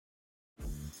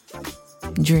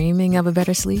Dreaming of a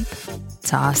better sleep?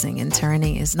 Tossing and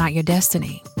turning is not your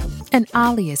destiny. And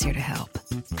Ollie is here to help.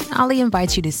 Ollie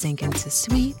invites you to sink into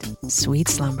sweet, sweet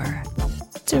slumber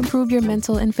to improve your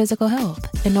mental and physical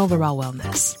health and overall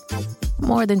wellness.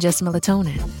 More than just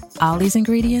melatonin, Ollie's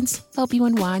ingredients help you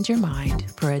unwind your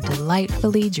mind for a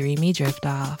delightfully dreamy drift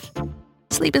off.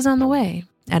 Sleep is on the way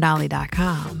at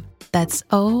Ollie.com. That's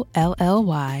OLLY.com.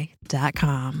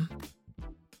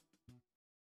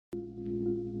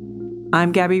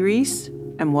 I'm Gabby Reese,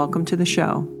 and welcome to the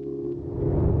show.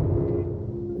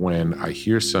 When I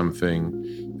hear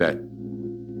something that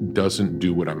doesn't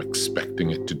do what I'm expecting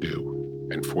it to do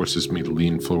and forces me to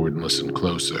lean forward and listen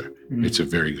closer, it's a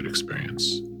very good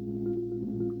experience.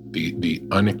 The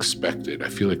unexpected, I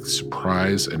feel like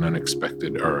surprise and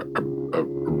unexpected are a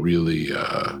really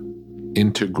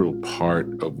integral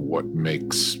part of what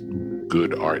makes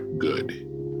good art good.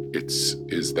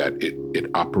 Is that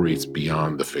it operates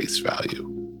beyond the face value.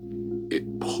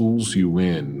 It pulls you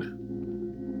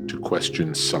in to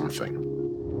question something.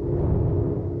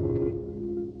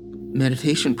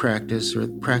 Meditation practice, or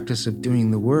the practice of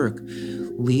doing the work,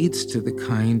 leads to the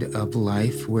kind of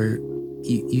life where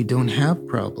you don't have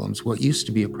problems. What used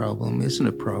to be a problem isn't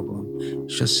a problem.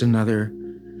 It's just another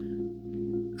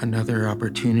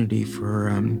opportunity for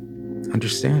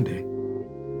understanding.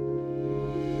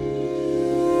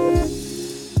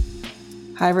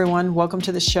 Hi, everyone. Welcome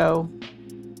to the show.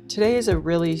 Today is a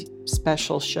really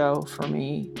special show for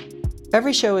me.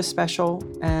 Every show is special,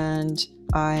 and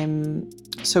I'm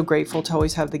so grateful to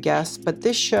always have the guests. But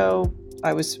this show,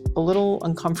 I was a little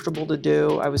uncomfortable to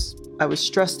do. I was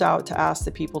stressed out to ask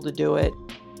the people to do it,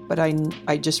 but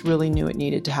I just really knew it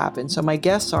needed to happen. So my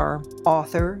guests are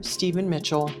author Stephen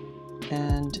Mitchell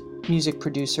and music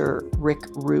producer Rick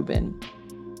Rubin.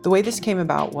 The way this came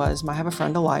about was I have a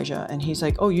friend, Elijah, and he's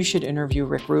like, oh, you should interview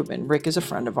Rick Rubin. Rick is a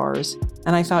friend of ours.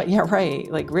 And I thought, yeah, right.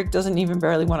 Like, Rick doesn't even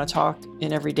barely want to talk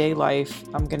in everyday life.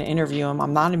 I'm going to interview him.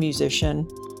 I'm not a musician.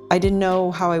 I didn't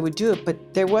know how I would do it,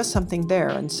 but there was something there.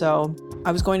 And so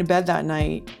I was going to bed that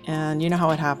night, and you know how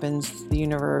it happens. The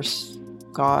universe,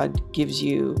 God gives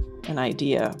you an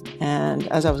idea. And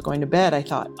as I was going to bed, I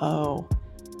thought, oh,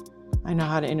 I know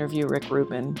how to interview Rick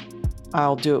Rubin.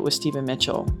 I'll do it with Stephen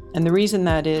Mitchell. And the reason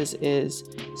that is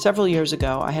several years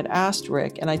ago, I had asked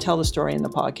Rick, and I tell the story in the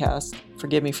podcast,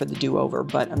 forgive me for the do-over,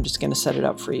 but I'm just going to set it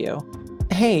up for you.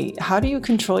 Hey, how do you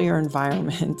control your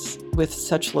environment with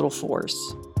such little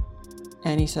force?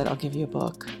 And he said, I'll give you a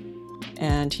book.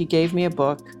 And he gave me a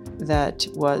book that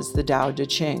was the Tao Te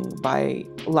Ching by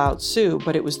Lao Tzu,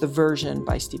 but it was the version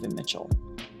by Stephen Mitchell.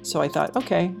 So I thought,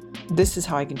 okay, this is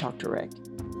how I can talk to Rick.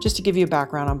 Just to give you a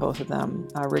background on both of them,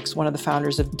 Rick's one of the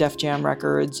founders of Def Jam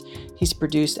Records. He's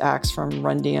produced acts from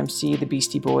Run DMC, the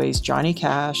Beastie Boys, Johnny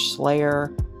Cash,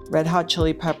 Slayer, Red Hot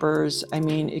Chili Peppers. I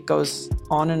mean, it goes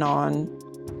on and on.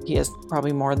 He has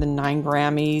probably more than 9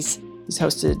 Grammys. He's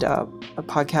hosted a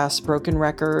podcast, Broken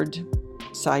Record.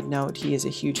 Side note, he is a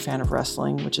huge fan of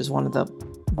wrestling, which is one of the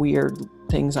weird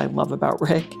things I love about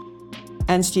Rick.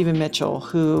 And Stephen Mitchell,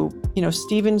 who,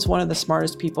 Stephen's one of the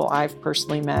smartest people I've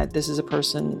personally met. This is a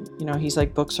person, he's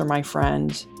like, books are my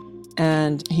friend.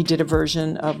 And he did a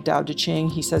version of Tao Te Ching.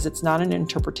 He says it's not an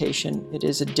interpretation. It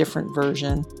is a different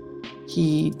version.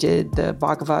 He did the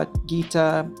Bhagavad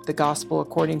Gita, the Gospel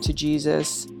According to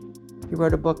Jesus. He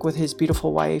wrote a book with his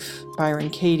beautiful wife, Byron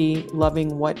Katie,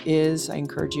 Loving What Is. I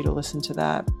encourage you to listen to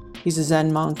that. He's a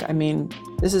Zen monk. I mean,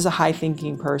 this is a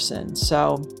high-thinking person.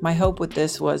 So my hope with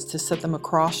this was to set them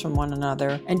across from one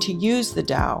another and to use the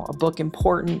Tao, a book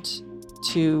important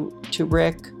to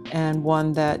Rick and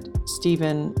one that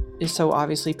Stephen is so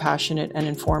obviously passionate and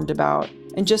informed about,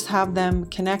 and just have them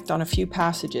connect on a few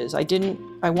passages.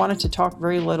 I wanted to talk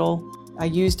very little. I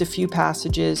used a few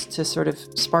passages to sort of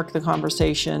spark the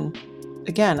conversation.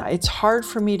 Again, it's hard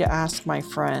for me to ask my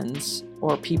friends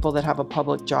or people that have a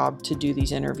public job to do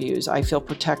these interviews. I feel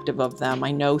protective of them.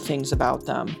 I know things about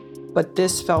them. But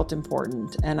this felt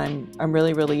important, and I'm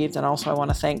really relieved. And also I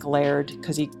want to thank Laird,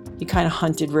 because he kind of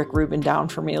hunted Rick Rubin down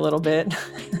for me a little bit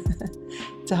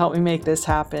to help me make this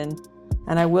happen.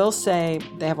 And I will say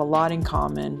they have a lot in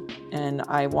common, and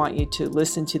I want you to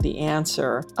listen to the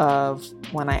answer of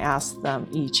when I asked them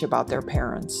each about their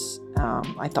parents.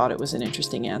 I thought it was an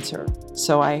interesting answer.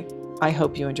 So I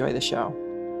hope you enjoy the show.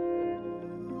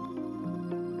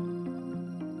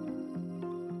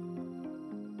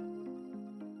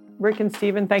 Rick and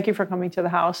Stephen, thank you for coming to the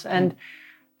house. And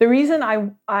the reason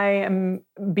I am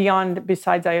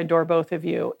besides I adore both of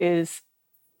you, is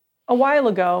a while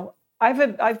ago,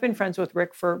 I've been friends with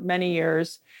Rick for many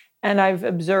years, and I've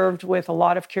observed with a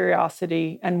lot of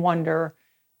curiosity and wonder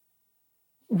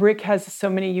Rick has so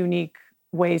many unique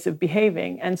ways of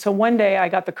behaving. And so one day I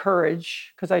got the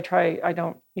courage, because I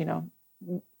don't,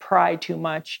 pry too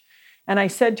much. And I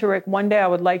said to Rick, one day I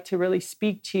would like to really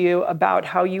speak to you about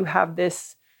how you have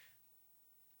this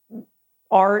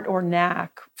art or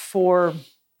knack for,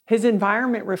 his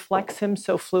environment reflects him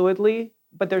so fluidly,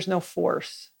 but there's no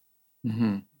force.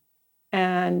 Mm-hmm.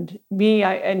 And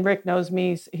and Rick knows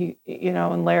me,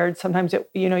 and Laird, sometimes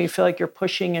you feel like you're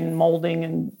pushing and molding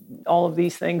and all of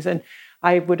these things. And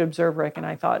I would observe Rick and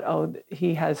I thought, oh,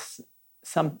 he has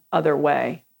some other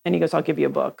way. And he goes, I'll give you a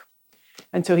book.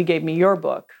 And so he gave me your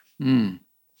book. Mm.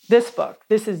 This book.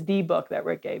 This is the book that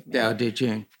Rick gave me. Yeah, did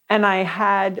you? And I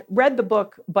had read the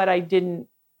book, but I didn't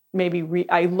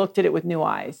I looked at it with new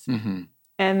eyes. Mm-hmm.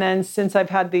 And then since I've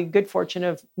had the good fortune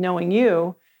of knowing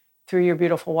you through your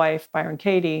beautiful wife, Byron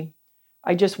Katie,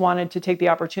 I just wanted to take the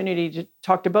opportunity to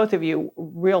talk to both of you.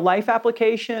 Real life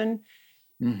application,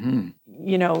 mm-hmm.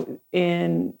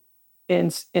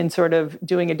 In sort of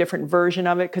doing a different version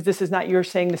of it, because you're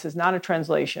saying this is not a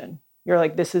translation. You're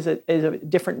like, this is a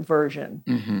different version.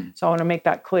 Mm-hmm. So I want to make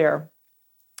that clear.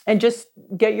 And just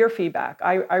get your feedback.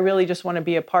 I really just want to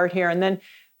be a part here.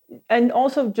 And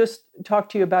also just talk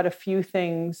to you about a few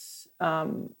things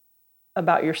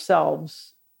about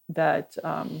yourselves that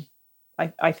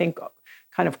I think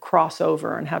kind of cross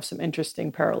over and have some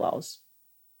interesting parallels.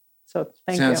 So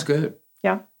thank you. Sounds good.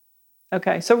 Yeah.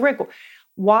 Okay. So Rick,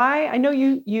 why, I know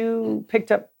you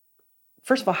picked up,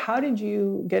 first of all, how did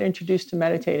you get introduced to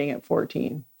meditating at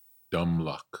 14? Dumb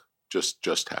luck.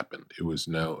 Just happened. It was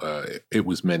it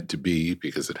was meant to be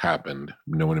because it happened.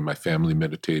 No one in my family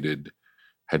meditated,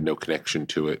 had no connection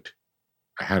to it.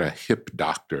 I had a hip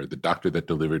doctor. The doctor that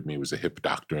delivered me was a hip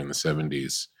doctor in the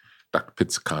 70s. Dr.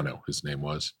 Pizzicato, his name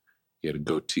was. He had a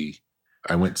goatee.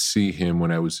 I went to see him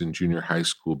when I was in junior high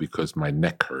school because my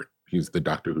neck hurt. He's the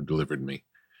doctor who delivered me.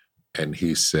 And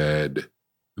he said,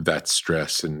 that's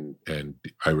stress, and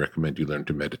I recommend you learn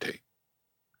to meditate.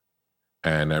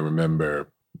 And I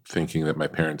remember thinking that my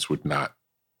parents would not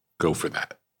go for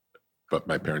that. But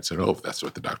my parents said, oh, if that's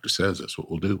what the doctor says, that's what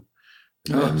we'll do.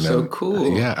 So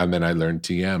cool. Yeah, and then I learned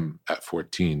TM at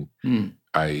 14.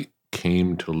 I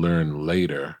came to learn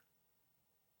later.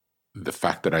 The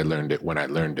fact that I learned it when I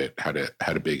learned it had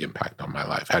a big impact on my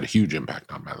life, had a huge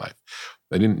impact on my life.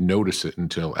 I didn't notice it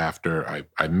until after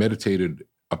I meditated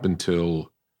up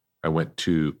until I went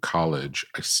to college.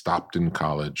 I stopped in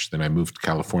college. Then I moved to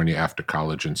California after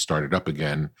college and started up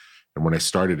again. And when I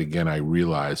started again, I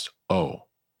realized, oh,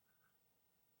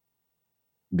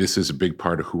 this is a big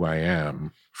part of who I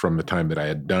am from the time that I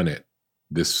had done it.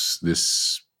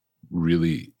 This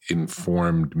really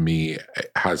informed me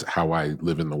as how I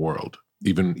live in the world,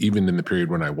 even in the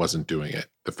period when I wasn't doing it,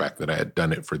 the fact that I had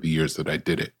done it for the years that I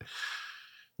did it.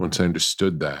 Once I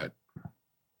understood that,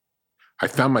 I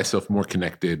found myself more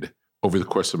connected over the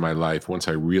course of my life once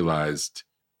I realized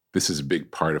this is a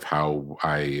big part of how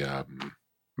I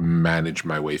manage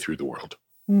my way through the world.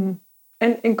 Mm.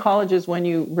 And in college is when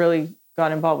you really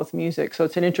got involved with music. So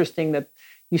it's an interesting that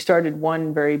you started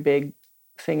one very big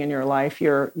thing in your life,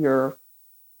 your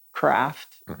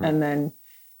craft, Mm-hmm. and then,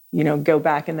 go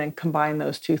back and then combine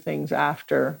those two things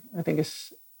after. I think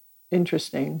it's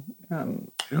interesting. I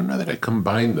don't know that I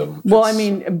combined them. Well, I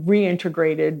mean,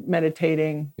 reintegrated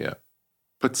meditating. Yeah.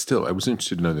 But still, I was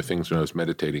interested in other things when I was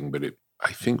meditating, but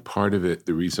I think part of it,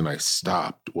 the reason I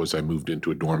stopped was I moved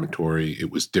into a dormitory.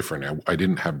 It was different. I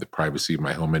didn't have the privacy of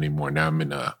my home anymore. Now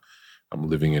I'm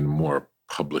living in more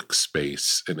public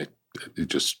space, and it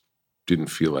just didn't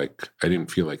feel like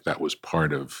that was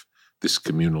part of this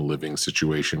communal living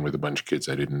situation with a bunch of kids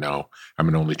I didn't know. I'm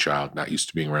an only child, not used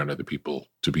to being around other people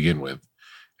to begin with.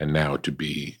 And now to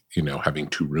be, having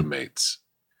two roommates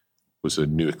was a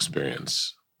new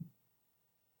experience.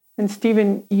 And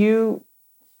Stephen,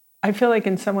 I feel like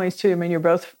in some ways too, I mean, you're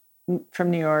both from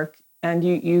New York,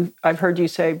 and I've heard you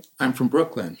say, I'm from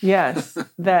Brooklyn. Yes,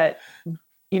 that,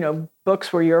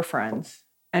 books were your friends.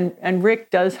 And Rick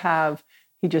does have,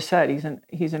 he just said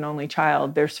he's an only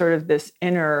child. There's sort of this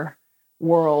inner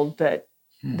world that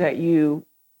you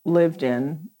lived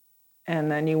in,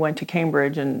 and then you went to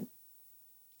Cambridge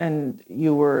and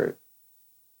you were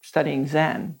studying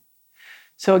Zen.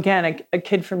 So again, a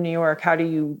kid from New York, how do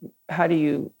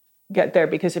you get there?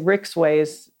 Because Rick's way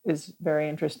is very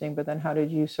interesting, but then how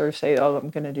did you sort of say, oh, I'm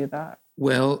going to do that?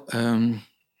 Well,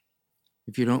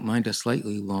 if you don't mind a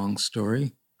slightly long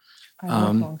story. I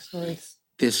love long stories.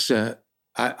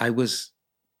 I was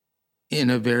in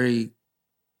a very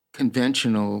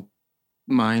conventional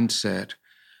mindset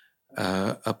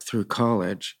up through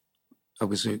college. I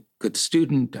was a good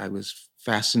student. I was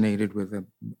fascinated with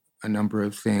a number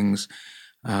of things.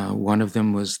 One of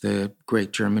them was the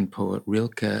great German poet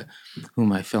Rilke,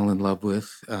 whom I fell in love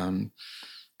with.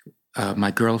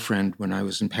 My girlfriend, when I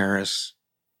was in Paris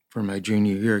for my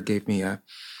junior year, gave me a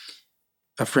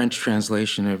French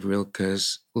translation of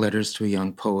Rilke's Letters to a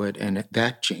Young Poet, and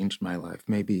that changed my life,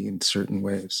 maybe in certain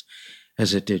ways,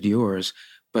 as it did yours.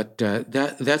 But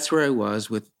that's where I was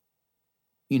with,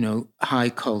 high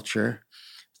culture,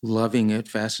 loving it,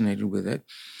 fascinated with it.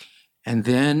 And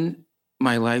then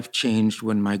my life changed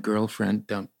when my girlfriend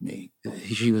dumped me.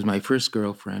 She was my first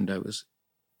girlfriend.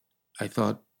 I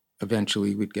thought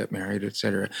eventually we'd get married,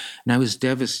 etc. And I was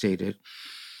devastated.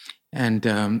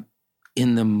 And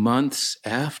in the months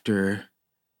after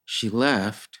she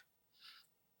left,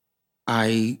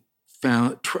 I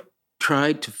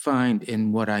tried to find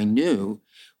in what I knew,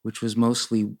 which was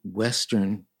mostly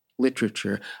Western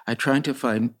literature, I tried to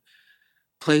find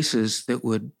places that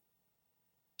would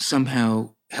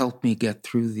somehow help me get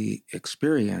through the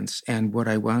experience. And what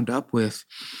I wound up with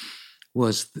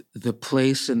was the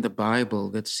place in the Bible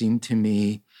that seemed to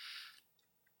me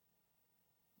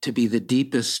to be the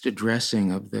deepest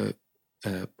addressing of the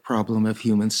problem of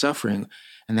human suffering,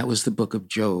 and that was the book of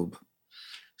Job.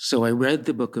 So I read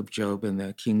the book of Job in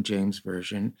the King James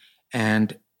Version,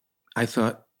 and I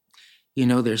thought,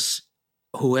 there's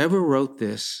whoever wrote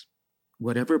this,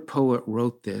 whatever poet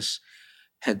wrote this,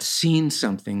 had seen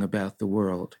something about the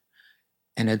world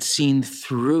and had seen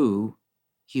through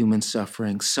human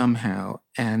suffering somehow.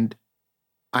 And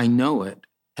I know it.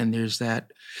 And there's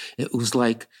that, it was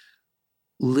like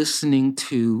listening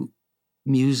to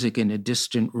music in a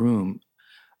distant room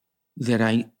that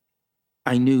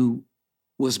I knew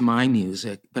was my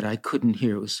music, but I couldn't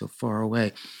hear, it was so far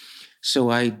away. So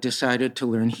I decided to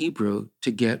learn Hebrew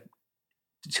to get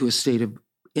to a state of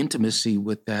intimacy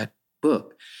with that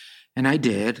book. And I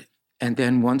did. And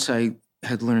then once I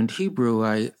had learned Hebrew,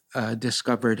 I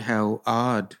discovered how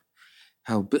odd,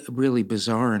 really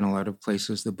bizarre in a lot of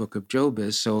places the book of Job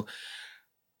is. So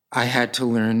I had to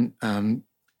learn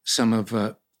some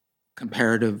of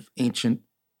comparative ancient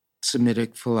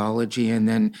Semitic philology and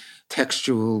then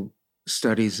textual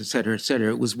studies, et cetera, et cetera.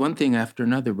 It was one thing after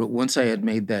another. But once I had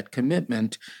made that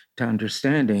commitment to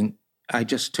understanding, I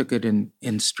just took it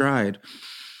in stride.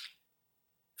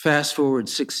 Fast forward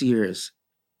 6 years,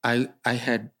 I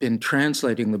had been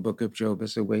translating the book of Job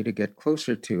as a way to get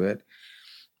closer to it.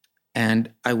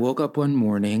 And I woke up one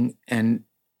morning and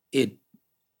it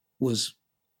was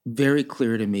very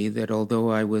clear to me that although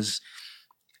I was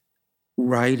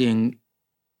writing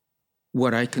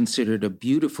what I considered a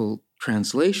beautiful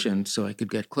translation so I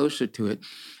could get closer to it,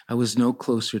 I was no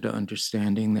closer to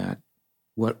understanding that,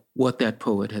 what that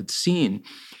poet had seen.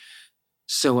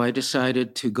 So I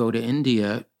decided to go to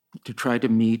India to try to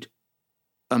meet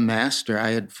a master.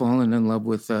 I had fallen in love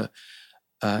with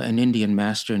an Indian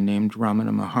master named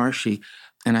Ramana Maharshi,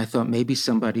 and I thought maybe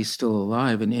somebody's still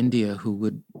alive in India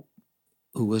who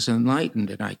was enlightened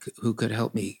and who could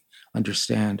help me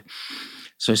understand.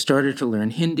 So I started to learn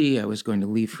Hindi. I was going to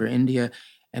leave for India,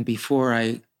 and before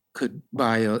I could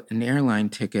buy an airline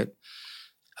ticket,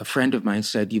 a friend of mine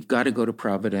said, "You've got to go to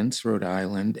Providence, Rhode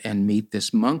Island, and meet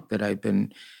this monk that I've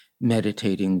been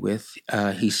meditating with.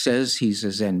 He says he's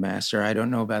a Zen master. I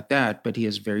don't know about that, but he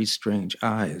has very strange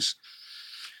eyes."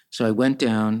 So I went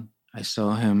down, I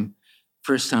saw him.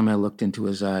 First time I looked into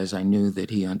his eyes, I knew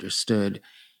that he understood.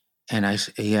 And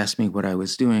he asked me what I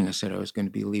was doing. I said I was going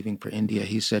to be leaving for India.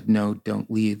 He said, "No,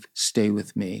 don't leave. Stay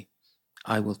with me.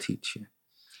 I will teach you."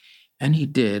 And he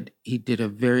did. He did a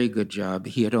very good job.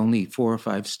 He had only 4 or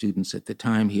 5 students at the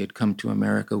time. He had come to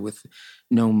America with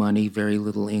no money, very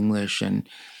little English. And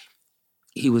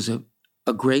he was a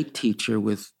great teacher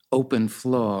with open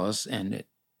flaws. And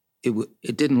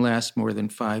it didn't last more than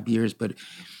 5 years. But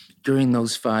during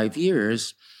those 5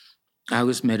 years, I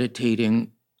was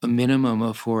meditating a minimum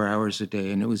of 4 hours a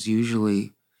day. And it was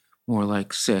usually more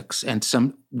like 6. And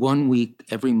 1 week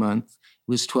every month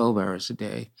was 12 hours a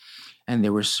day. And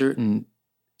there were certain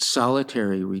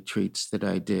solitary retreats that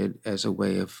I did as a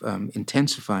way of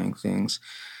intensifying things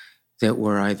that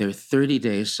were either 30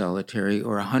 days solitary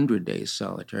or 100 days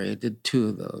solitary. I did 2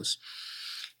 of those.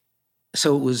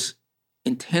 So it was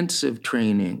intensive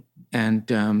training. And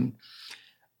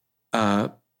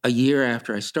a year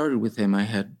after I started with him, I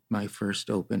had my first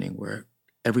opening where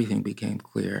everything became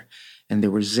clear. And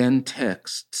there were Zen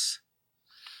texts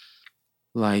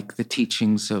like the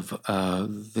teachings of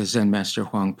the Zen master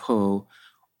Huang Po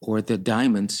or the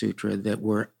Diamond Sutra that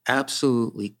were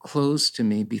absolutely closed to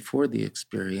me before the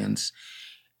experience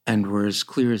and were as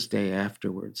clear as day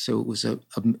afterwards. So it was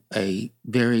a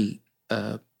very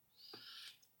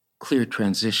clear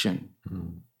transition.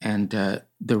 And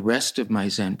the rest of my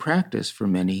Zen practice for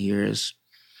many years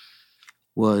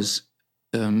was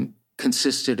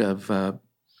consisted of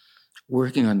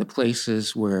working on the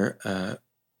places where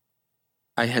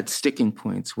I had sticking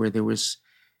points, where there was,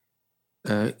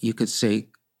 you could say,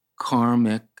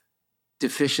 karmic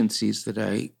deficiencies that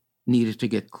I needed to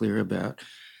get clear about.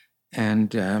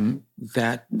 And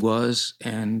that was,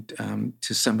 and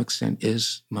to some extent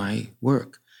is, my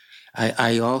work.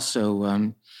 I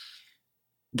also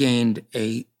gained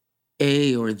a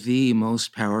or the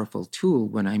most powerful tool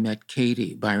when I met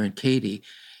Byron Katie,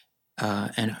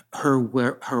 and her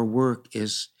work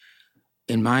is,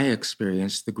 in my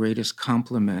experience, the greatest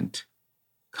compliment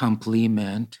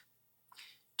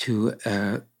to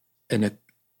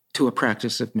a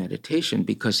practice of meditation,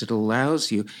 because it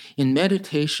allows you, in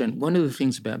meditation, one of the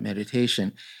things about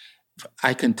meditation,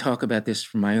 I can talk about this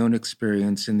from my own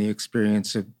experience and the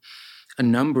experience of a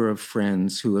number of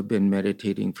friends who have been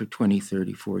meditating for 20,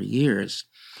 30, 40 years.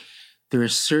 There are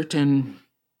certain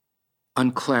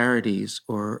unclarities,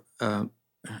 or how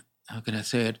can I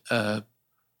say it?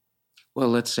 Well,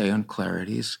 let's say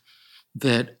unclarities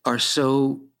that are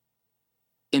so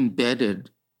embedded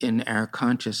in our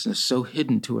consciousness, so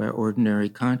hidden to our ordinary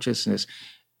consciousness,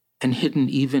 and hidden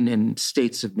even in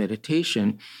states of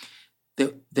meditation,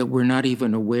 that we're not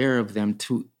even aware of them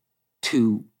to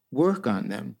work on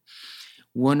them.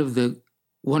 One of the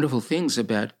wonderful things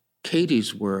about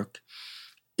Katie's work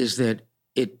is that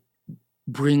it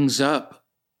brings up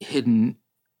hidden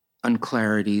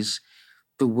unclarities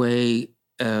the way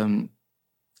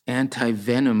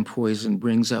anti-venom poison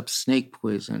brings up snake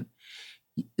poison.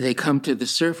 They come to the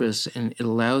surface, and it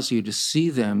allows you to see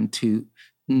them, to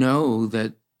know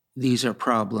that these are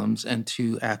problems, and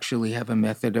to actually have a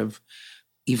method of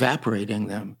evaporating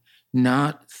them,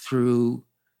 not through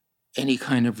any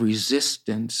kind of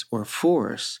resistance or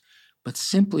force, but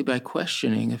simply by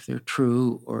questioning if they're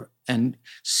true, and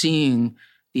seeing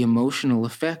the emotional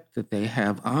effect that they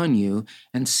have on you,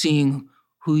 and seeing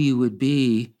who you would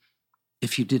be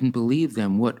if you didn't believe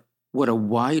them, what a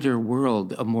wider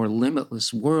world, a more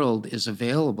limitless world is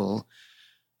available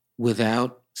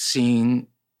without seeing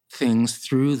things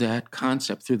through that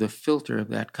concept, through the filter of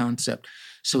that concept.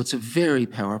 So it's a very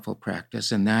powerful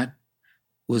practice, and that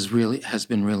has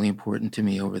been really important to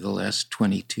me over the last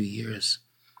 22 years.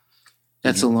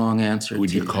 That's a long answer.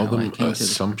 Would you call them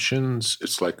assumptions?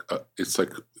 It's like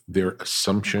they're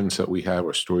assumptions that we have,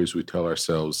 or stories we tell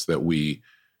ourselves that we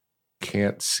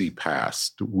can't see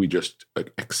past. We just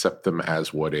accept them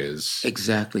as what is.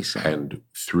 Exactly so. And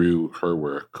through her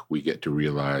work, we get to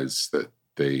realize that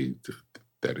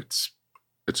it's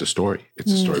a story.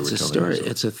 It's a story. It's a story.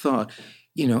 It's a thought.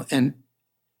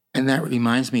 And that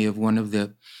reminds me of one of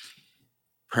the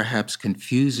perhaps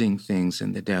confusing things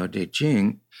in the Tao Te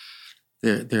Ching.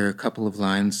 There are a couple of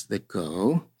lines that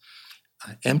go,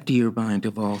 empty your mind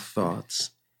of all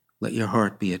thoughts, let your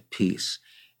heart be at peace.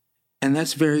 And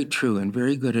that's very true and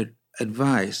very good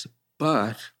advice.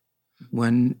 But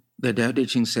when the Tao Te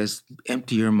Ching says,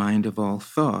 empty your mind of all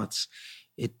thoughts,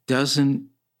 it doesn't,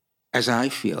 as I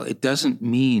feel, it doesn't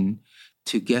mean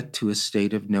to get to a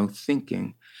state of no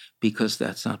thinking, because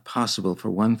that's not possible,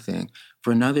 for one thing.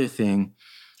 For another thing,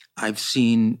 I've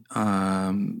seen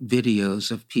videos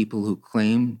of people who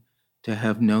claim to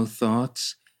have no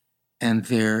thoughts, and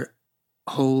their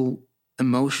whole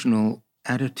emotional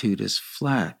attitude is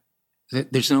flat.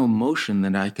 There's no emotion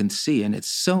that I can see, and it's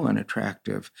so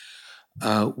unattractive.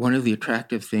 One of the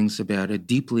attractive things about a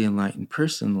deeply enlightened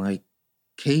person like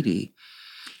Katie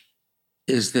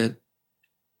is that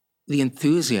the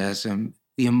enthusiasm,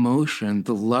 the emotion,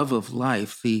 the love of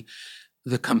life, the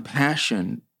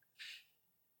compassion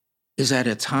is at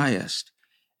its highest.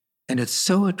 And it's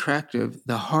so attractive.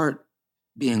 The heart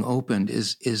being opened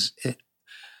is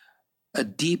a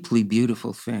deeply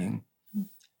beautiful thing.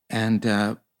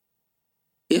 And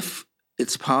if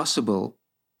it's possible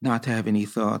not to have any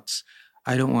thoughts,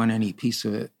 I don't want any piece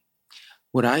of it.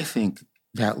 What I think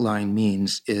that line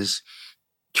means is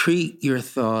treat your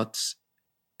thoughts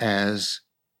as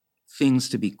things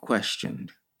to be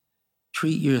questioned.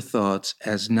 Treat your thoughts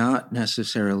as not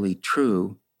necessarily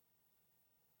true,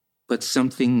 but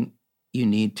something you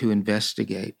need to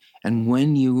investigate. And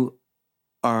when you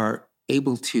are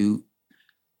able to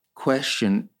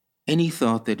question any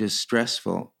thought that is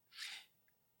stressful,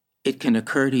 it can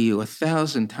occur to you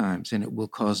 1,000 times and it will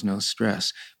cause no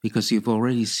stress, because you've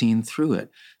already seen through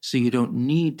it. So you don't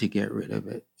need to get rid of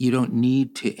it. You don't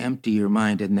need to empty your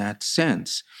mind in that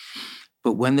sense.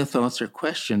 But when the thoughts are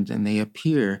questioned and they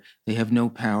appear, they have no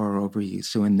power over you.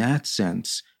 So in that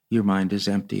sense, your mind is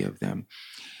empty of them.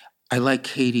 I like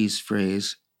Katie's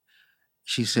phrase,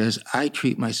 She says, I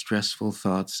treat my stressful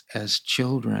thoughts as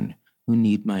children who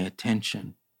need my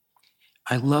attention.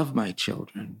 I love my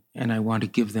children, and I want to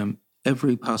give them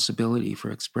every possibility for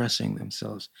expressing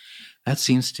themselves. That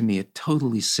seems to me a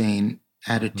totally sane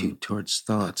attitude towards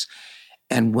thoughts.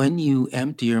 And when you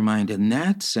empty your mind in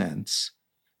that sense,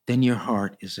 then your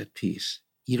heart is at peace.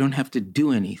 You don't have to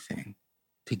do anything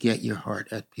to get your heart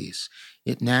at peace.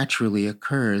 It naturally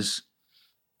occurs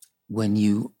when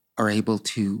you are able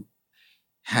to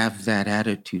have that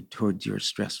attitude towards your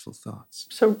stressful thoughts.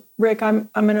 So, Rick, I'm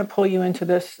going to pull you into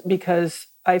this because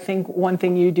I think one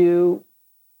thing you do,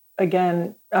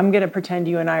 again, I'm going to pretend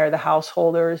you and I are the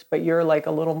householders, but you're like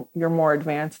you're more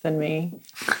advanced than me.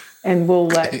 And we'll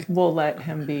let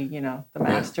him be, the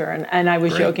master. And I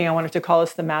was joking, I wanted to call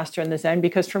us the master and the Zen,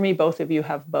 because for me, both of you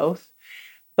have both.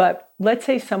 But let's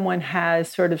say someone has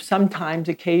sort of sometimes,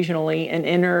 occasionally, an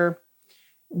inner,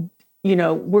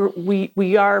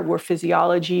 we're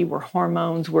physiology, we're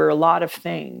hormones, we're a lot of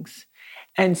things.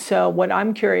 And so what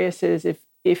I'm curious is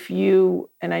if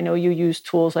you, and I know you use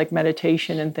tools like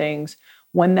meditation and things,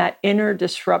 when that inner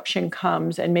disruption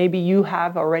comes, and maybe you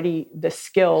have already the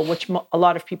skill, which a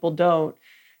lot of people don't,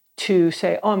 to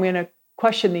say, oh, I'm going to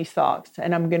question these thoughts,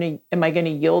 and am I going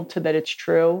to yield to that it's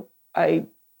true? I'm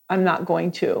not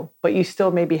going to, but you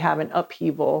still maybe have an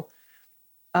upheaval.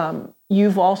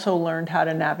 You've also learned how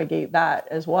to navigate that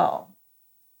as well.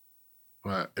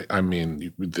 Well, I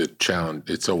mean, the challenge,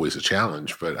 it's always a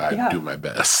challenge, but I do my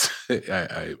best.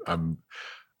 I'm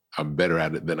better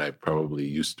at it than I probably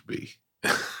used to be.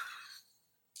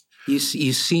 You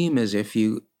seem as if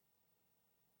you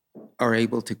are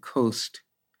able to coast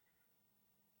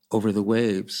over the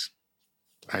waves.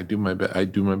 I do my best. I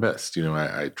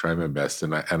try my best,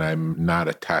 and I'm not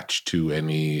attached to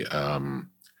any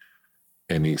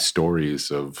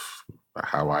stories of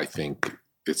how I think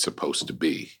it's supposed to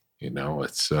be.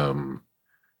 It's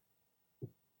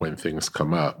when things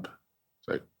come up, it's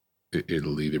like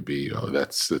it'll either be, oh,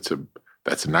 that's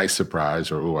a nice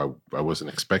surprise, or, oh, I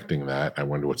wasn't expecting that. I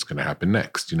wonder what's going to happen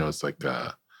next. It's like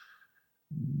I'm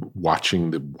watching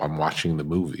the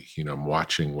movie. I'm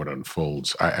watching what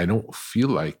unfolds. I don't feel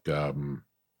like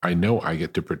I know I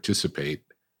get to participate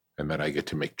and that I get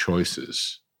to make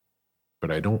choices, but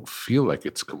I don't feel like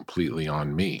it's completely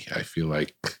on me. I feel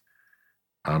like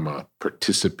I'm a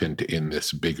participant in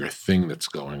this bigger thing that's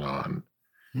going on.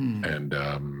 And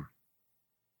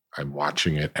I'm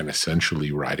watching it and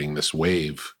essentially riding this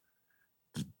wave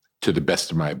to the best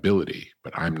of my ability,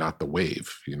 but I'm not the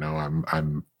wave.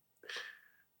 I'm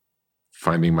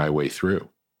finding my way through.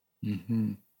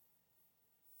 Mm-hmm.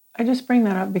 I just bring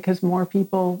that up because more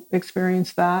people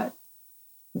experience that.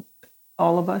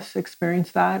 All of us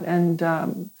experience that. And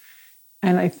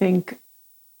I think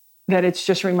that it's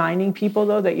just reminding people,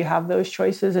 though, that you have those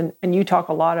choices. And you talk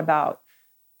a lot about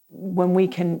when we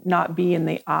can not be in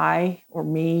the I or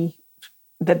me,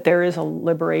 that there is a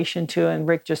liberation too. And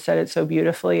Rick just said it so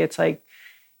beautifully. It's like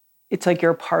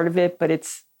you're a part of it, but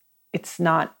it's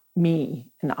not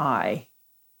me and I.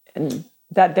 And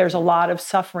that there's a lot of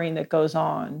suffering that goes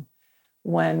on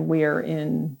when we're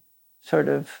in sort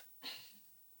of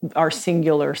our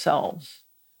singular selves.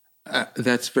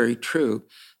 That's very true.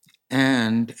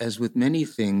 And as with many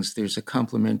things, there's a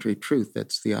complementary truth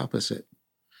that's the opposite.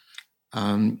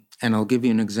 And I'll give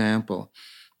you an example.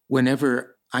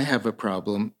 Whenever I have a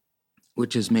problem,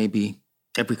 which is maybe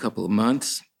every couple of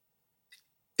months,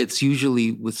 it's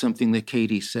usually with something that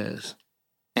Katie says.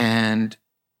 And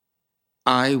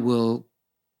I will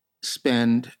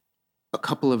spend a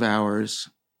couple of hours,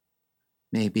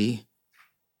 maybe,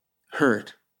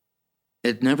 hurt.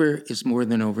 It never is more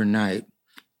than overnight.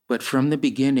 But from the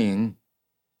beginning,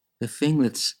 the thing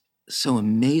that's so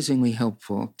amazingly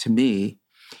helpful to me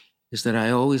is that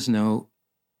I always know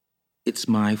it's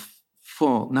my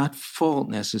fault, not fault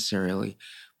necessarily,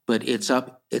 but it's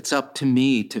up to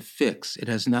me to fix. It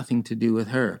has nothing to do with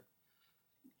her.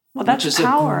 Well, that's which is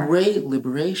power. A great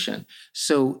liberation.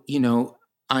 So,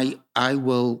 I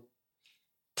will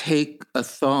take a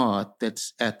thought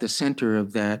that's at the center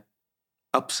of that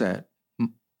upset,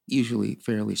 usually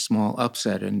fairly small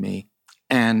upset in me,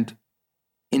 and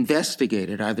investigate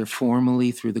it either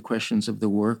formally through the questions of the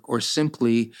work or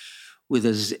simply with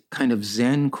a kind of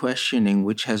Zen questioning,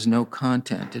 which has no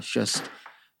content. It's just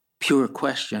pure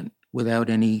question without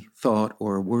any thought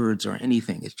or words or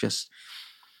anything. It's just,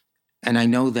 and I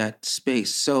know that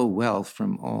space so well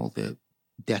from all the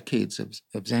decades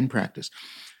of Zen practice.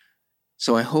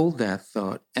 So I hold that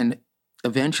thought, and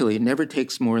eventually, it never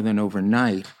takes more than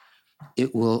overnight,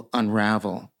 it will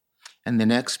unravel. And the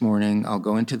next morning, I'll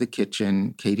go into the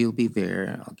kitchen, Katie will be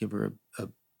there, I'll give her a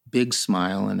big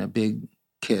smile and a big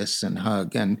kiss and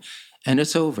hug, and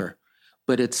it's over.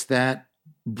 But it's that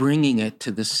bringing it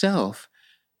to the self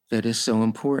that is so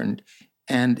important.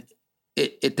 And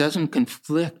it doesn't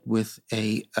conflict with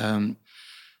a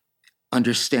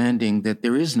understanding that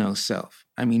there is no self.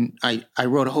 I mean, I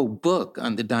wrote a whole book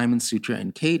on the Diamond Sutra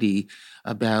and Katie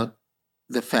about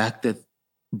the fact that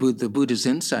the Buddha's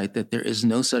insight that there is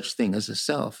no such thing as a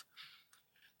self.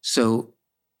 So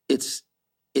it's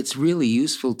really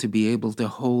useful to be able to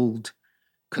hold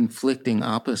conflicting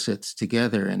opposites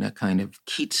together in a kind of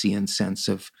Keatsian sense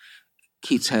of,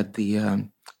 Keats had the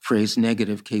phrase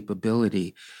negative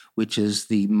capability, which is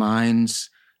the mind's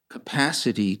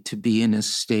capacity to be in a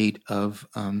state of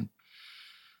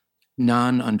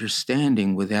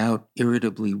non-understanding without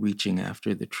irritably reaching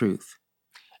after the truth.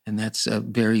 And that's a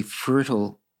very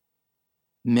fertile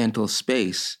mental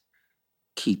space,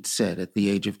 Keats said at the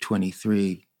age of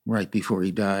 23, right before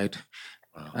he died.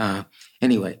 Wow.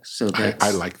 Anyway, so that's...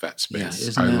 I like that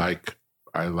space. Yeah,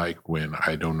 I like when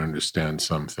I don't understand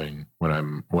something,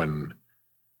 when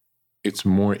it's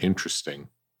more interesting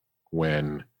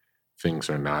when things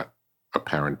are not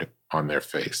apparent on their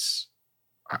face.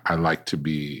 I like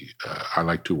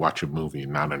to watch a movie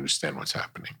and not understand what's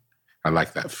happening. I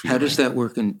like that feeling. How does that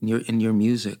work in your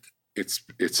music?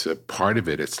 It's a part of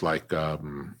it. It's like,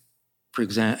 for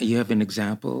example, you have an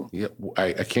example? Yeah,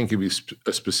 I can't give you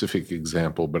a specific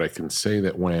example, but I can say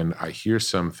that when I hear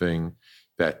something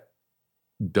that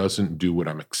doesn't do what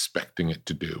I'm expecting it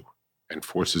to do and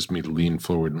forces me to lean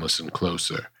forward and listen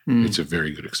closer, it's a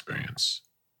very good experience.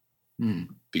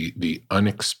 The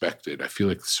unexpected, I feel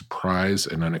like surprise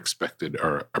and unexpected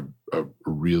are a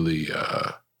really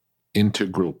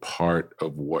integral part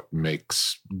of what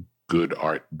makes good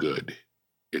art good.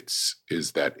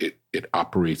 Is that it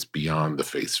operates beyond the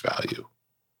face value.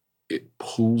 It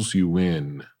pulls you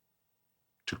in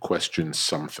to question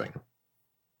something.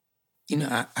 You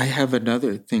know, I have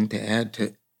another thing to add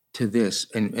to this.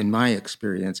 In my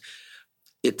experience,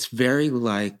 it's very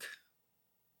like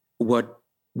what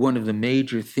one of the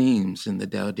major themes in the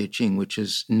Tao Te Ching, which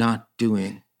is not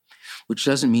doing, which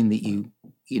doesn't mean that you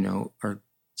are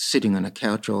sitting on a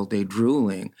couch all day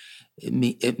drooling.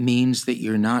 It means that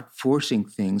you're not forcing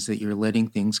things, that you're letting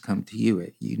things come to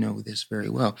you. You know this very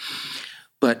well.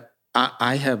 But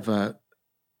I have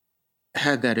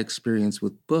had that experience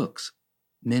with books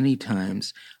many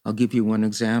times. I'll give you one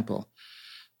example.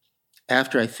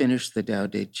 After I finished the Tao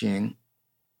Te Ching,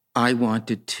 I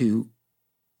wanted to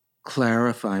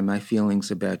clarify my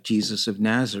feelings about Jesus of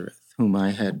Nazareth, whom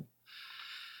I had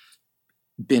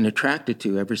been attracted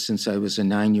to ever since I was a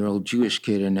 9-year-old Jewish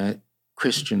kid in a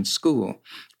Christian school,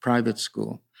 private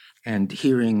school, and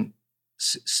hearing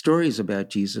stories about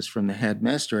Jesus from the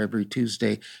headmaster every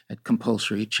Tuesday at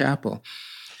compulsory chapel.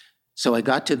 So I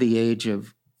got to the age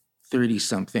of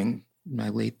 30-something, my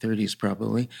late 30s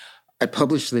probably. I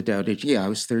published the Tao Te Ching. Yeah, I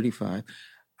was 35.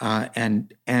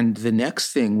 And the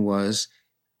next thing was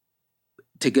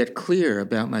to get clear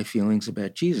about my feelings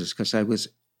about Jesus, because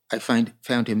I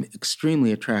found him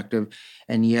extremely attractive,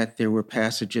 and yet there were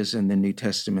passages in the New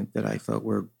Testament that I thought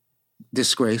were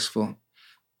disgraceful.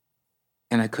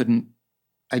 And I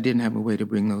didn't have a way to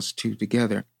bring those two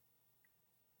together.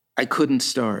 I couldn't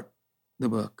start the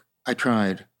book. I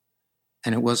tried,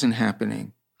 and it wasn't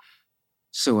happening.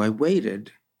 So I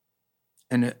waited,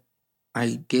 and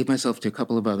I gave myself to a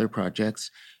couple of other projects,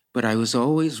 but I was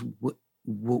always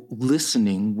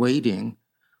listening, waiting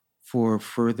for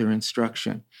further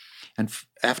instruction. And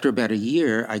after about a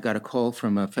year, I got a call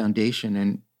from a foundation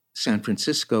in San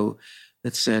Francisco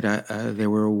that said they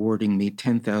were awarding me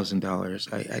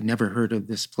 $10,000. I'd never heard of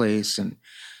this place and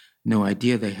no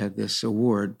idea they had this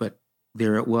award, but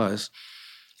there it was.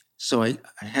 So I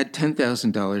had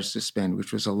 $10,000 to spend,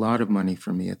 which was a lot of money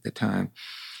for me at the time.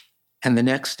 And the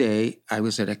next day, I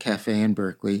was at a cafe in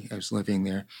Berkeley. I was living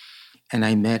there. And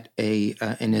I met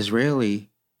an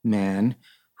Israeli man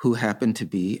who happened to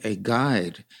be a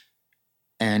guide.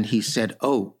 And he said,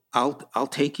 "Oh, I'll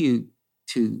take you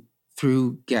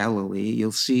through Galilee.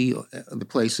 You'll see the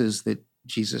places that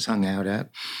Jesus hung out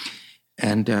at,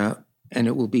 and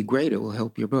it will be great. It will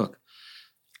help your book."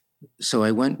 So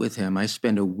I went with him. I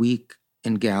spent a week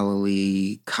in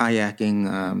Galilee,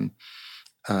 kayaking,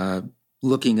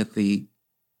 looking at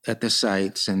the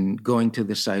sites, and going to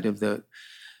the site of the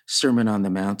Sermon on the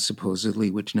Mount,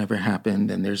 supposedly, which never happened.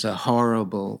 And there's a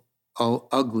horrible,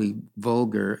 ugly,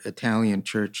 vulgar Italian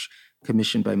church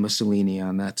commissioned by Mussolini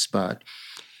on that spot.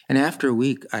 And after a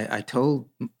week, I told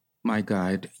my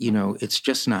guide, it's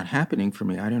just not happening for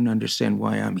me. I don't understand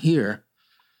why I'm here.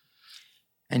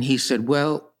 And he said,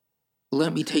 "Well,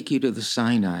 let me take you to the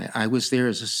Sinai. I was there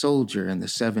as a soldier in the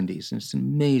 70s, and it's an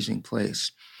amazing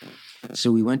place.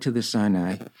 So we went to the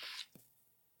Sinai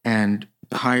and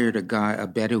hired a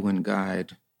Bedouin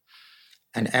guide.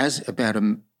 And as about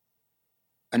an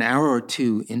hour or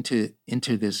two into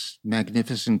this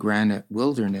magnificent granite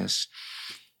wilderness,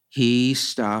 he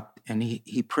stopped and he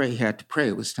had to pray.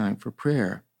 It was time for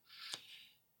prayer.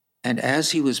 And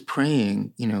as he was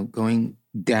praying, going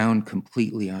down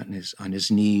completely on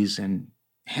his knees and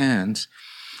hands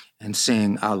and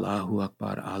saying, Allahu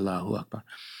Akbar, Allahu Akbar,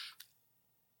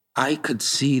 I could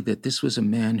see that this was a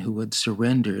man who had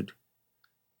surrendered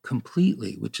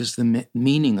completely, which is the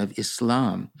meaning of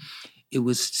Islam. It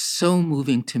was so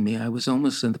moving to me. I was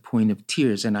almost at the point of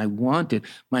tears, and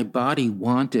my body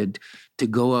wanted to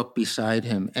go up beside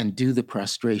him and do the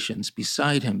prostrations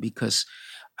beside him because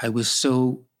I was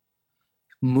so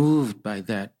moved by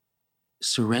that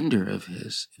surrender of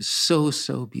his. It was so,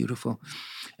 so beautiful.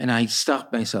 And I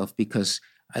stopped myself because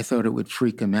I thought it would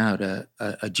freak him out,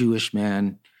 a Jewish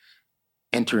man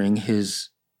entering his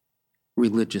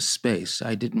religious space.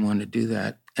 I didn't want to do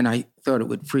that. And I thought it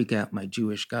would freak out my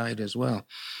Jewish guide as well.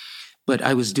 But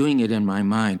I was doing it in my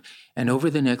mind. And over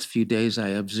the next few days, I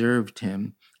observed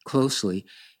him closely.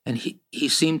 And he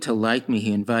seemed to like me.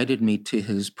 He invited me to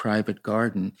his private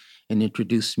garden and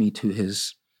introduced me to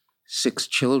his 6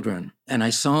 children. And I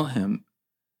saw him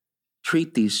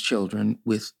treat these children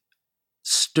with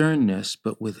sternness,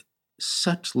 but with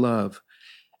such love.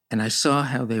 And I saw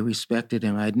how they respected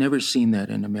him. I'd never seen that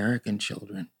in American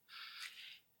children.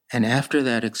 And after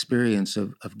that experience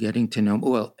of getting to know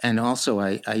him, and also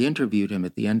I interviewed him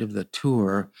at the end of the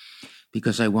tour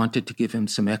because I wanted to give him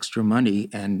some extra money.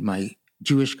 And my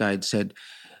Jewish guide said,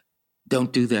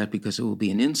 don't do that because it will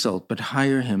be an insult, but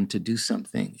hire him to do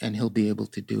something and he'll be able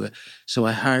to do it. So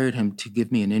I hired him to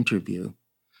give me an interview.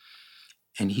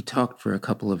 And he talked for a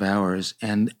couple of hours.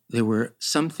 And there were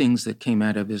some things that came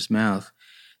out of his mouth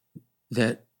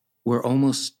that were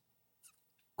almost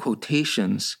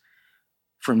quotations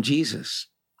from Jesus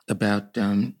about,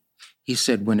 he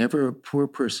said, whenever a poor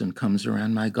person comes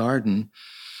around my garden,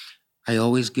 I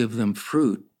always give them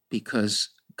fruit because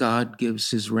God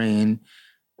gives his rain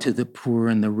to the poor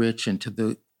and the rich and to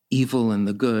the evil and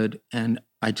the good. And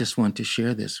I just want to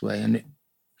share this way. And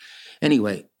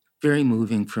anyway, very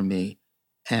moving for me.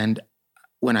 And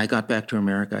when I got back to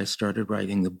America, I started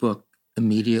writing the book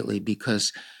immediately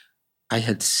because I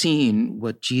had seen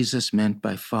what Jesus meant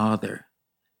by Father.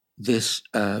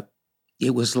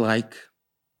 It was like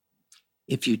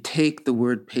if you take the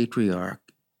word patriarch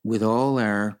with all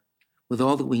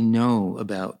that we know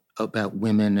about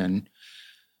women and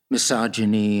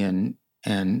misogyny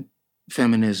and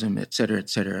feminism, et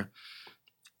cetera,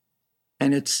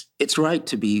 and it's right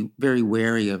to be very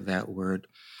wary of that word.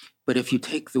 But if you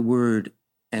take the word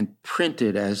and print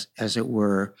it as it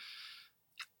were,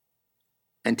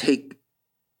 and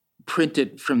print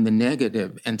it from the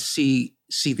negative and see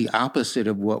the opposite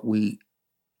of what we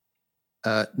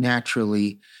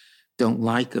naturally don't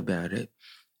like about it,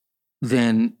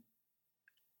 then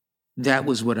that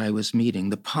was what I was meeting,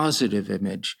 the positive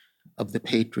image of the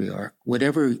patriarch.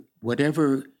 Whatever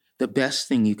the best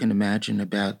thing you can imagine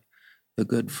about the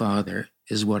good father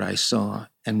is what I saw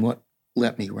and what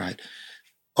let me write.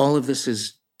 All of this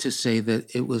is to say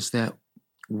that it was that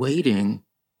waiting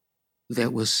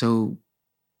that was so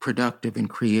productive and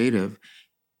creative.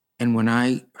 And when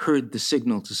I heard the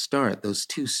signal to start, those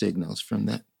 2 signals from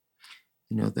the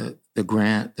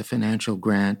grant, the financial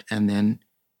grant, and then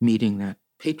meeting that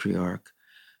patriarch,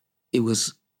 it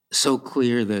was so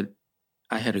clear that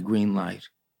I had a green light.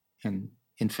 And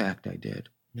in fact, I did.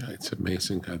 Yeah, it's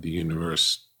amazing how the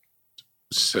universe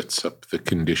sets up the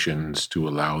conditions to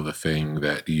allow the thing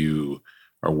that you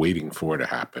are waiting for to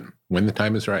happen when the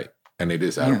time is right. And it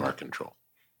is out of our control.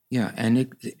 Yeah, and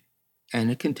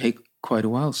it can take quite a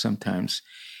while sometimes.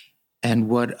 And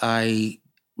what I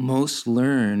most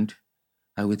learned,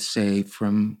 I would say,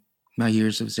 from my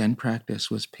years of Zen practice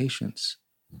was patience.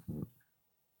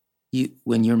 Mm-hmm.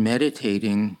 When you're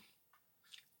meditating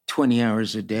 20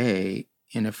 hours a day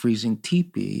in a freezing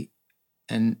teepee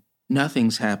and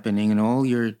nothing's happening and all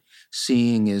you're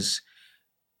seeing is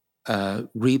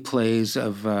replays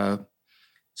of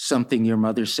something your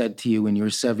mother said to you when you were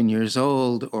 7 years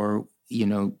old, or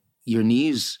your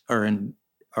knees are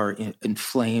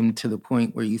inflamed to the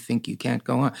point where you think you can't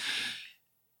go on.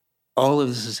 All of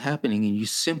this is happening,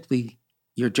 and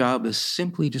your job is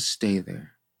simply to stay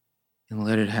there and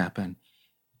let it happen.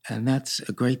 And that's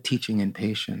a great teaching in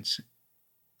patience.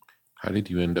 How did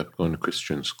you end up going to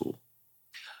Christian school?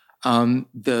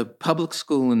 The public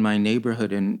school in my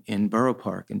neighborhood in Borough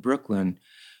Park in Brooklyn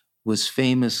was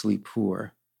famously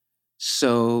poor.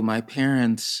 So my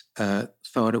parents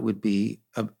thought it would be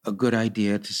a good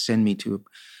idea to send me to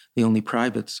the only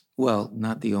well,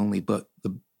 not the only, but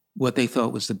what they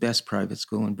thought was the best private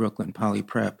school in Brooklyn, Poly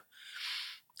Prep.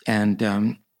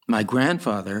 And my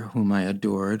grandfather, whom I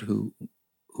adored, who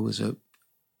was a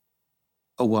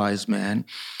wise man,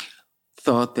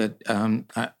 thought that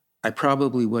I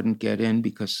probably wouldn't get in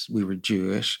because we were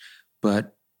Jewish,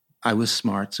 but I was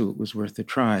smart, so it was worth a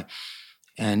try.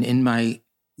 And I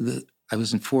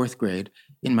was in fourth grade.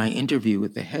 In my interview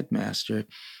with the headmaster,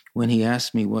 when he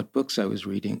asked me what books I was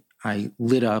reading, I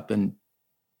lit up and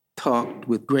talked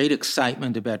with great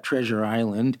excitement about Treasure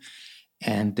Island,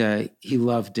 and he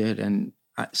loved it, and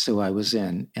so I was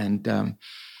in. And it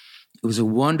was a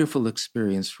wonderful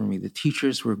experience for me. The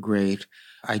teachers were great.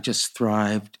 I just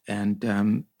thrived,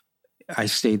 and I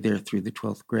stayed there through the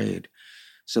 12th grade.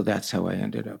 So that's how I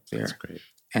ended up there. That's great.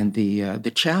 And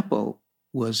the chapel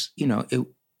was, it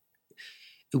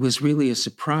was really a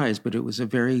surprise, but it was a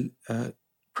very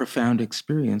profound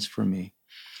experience for me.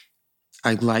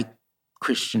 I liked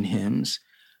Christian hymns.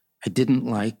 I didn't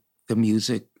like the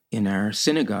music in our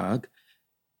synagogue.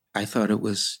 I thought it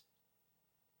was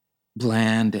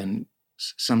bland and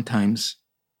sometimes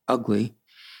ugly,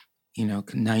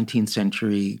 19th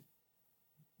century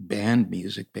band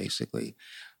music, basically.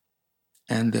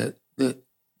 And the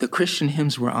Christian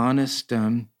hymns were honest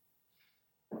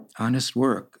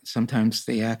work. Sometimes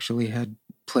they actually had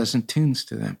pleasant tunes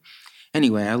to them.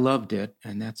 Anyway, I loved it,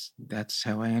 and that's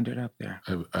how I ended up there.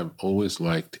 I've always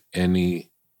liked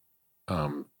any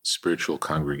spiritual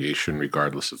congregation,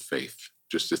 regardless of faith.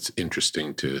 Just it's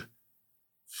interesting to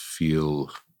feel,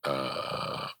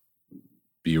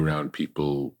 be around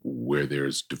people where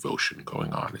there's devotion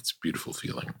going on. It's a beautiful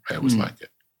feeling. I always like it.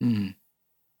 Mm.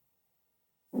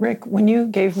 Rick, when you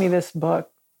gave me this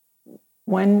book,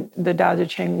 when the Tao Te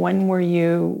Ching, when were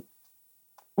you,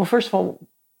 well, first of all,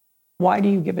 why do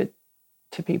you give it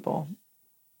to people?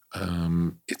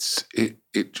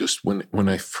 It just, when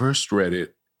I first read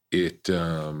it, it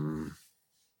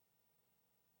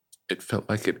felt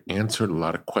like it answered a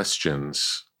lot of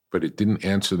questions, but it didn't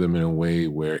answer them in a way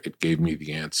where it gave me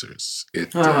the answers.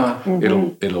 It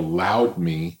allowed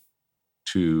me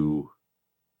to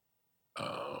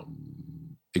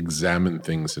examine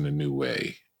things in a new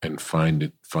way and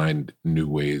find new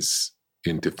ways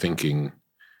into thinking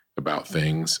about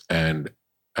things. And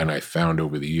I found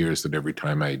over the years that every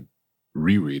time I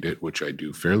reread it, which I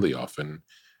do fairly often,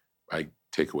 I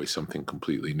take away something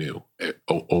completely new. It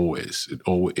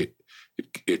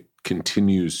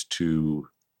continues to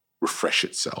refresh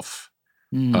itself,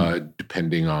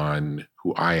 depending on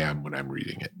who I am when I'm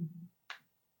reading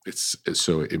it.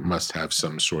 So it must have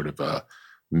some sort of a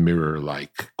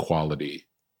mirror-like quality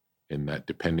in that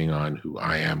depending on who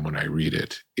I am when I read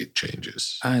it, it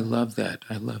changes. I love that.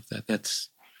 That's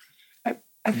I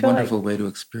a feel wonderful way to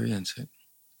experience it.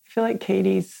 I feel like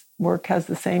Katie's work has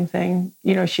the same thing.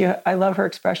 I love her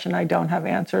expression, I don't have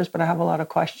answers, but I have a lot of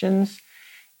questions.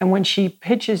 And when she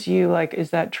pitches you, like,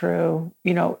 is that true?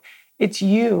 It's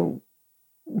you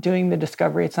doing the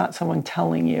discovery. It's not someone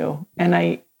telling you. And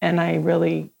I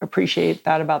really appreciate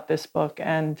that about this book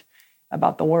and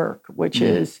about the work, which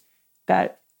is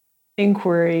that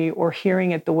inquiry or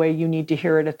hearing it the way you need to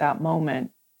hear it at that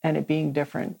moment and it being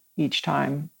different each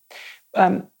time.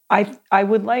 I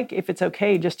would like, if it's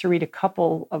okay, just to read a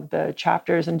couple of the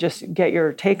chapters and just get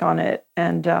your take on it.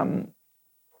 And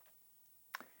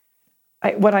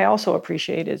what I also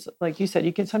appreciate is, like you said,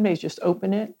 you can some days just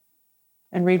open it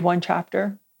and read one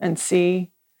chapter and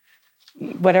see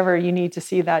whatever you need to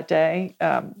see that day.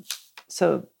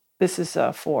 So this is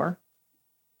 4.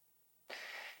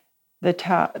 The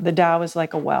Tao is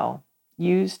like a well,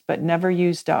 used but never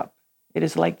used up. It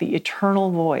is like the eternal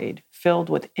void, filled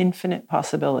with infinite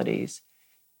possibilities.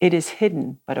 It is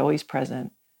hidden, but always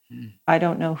present. I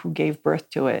don't know who gave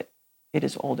birth to it. It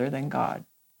is older than God.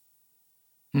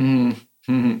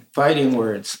 Fighting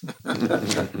words.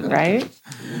 Right?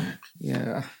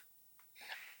 Yeah.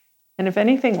 And if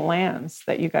anything lands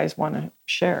that you guys want to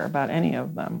share about any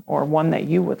of them, or one that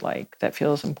you would like that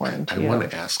feels important to you. I want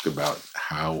to ask about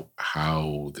how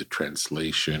the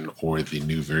translation or the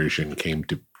new version came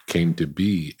to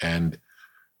be. And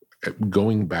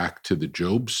going back to the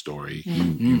Job story,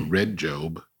 you read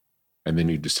Job and then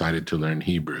you decided to learn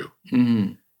Hebrew.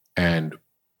 And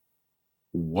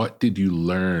what did you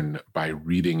learn by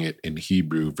reading it in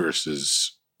Hebrew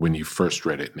versus when you first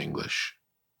read it in English?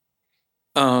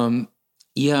 I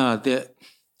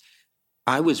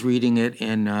was reading it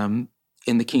in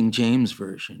the King James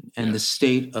Version, and the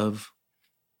state of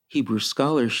Hebrew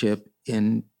scholarship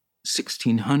in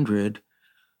 1600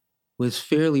 was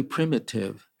fairly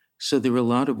primitive. So there were a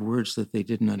lot of words that they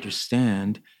didn't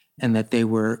understand and that they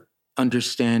were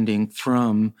understanding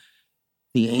from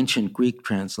the ancient Greek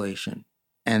translation.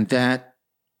 And that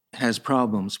has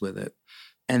problems with it.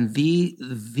 And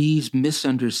these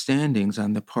misunderstandings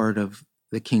on the part of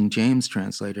the King James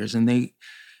translators, and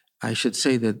I should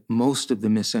say that most of the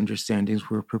misunderstandings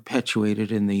were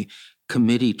perpetuated in the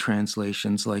committee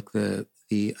translations, like I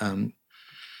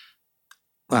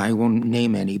won't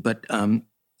name any, but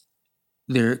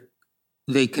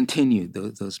they continued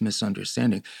those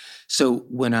misunderstandings. So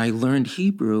when I learned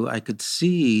Hebrew, I could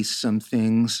see some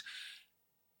things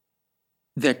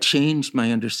that changed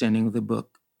my understanding of the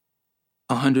book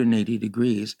 180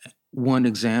 degrees. One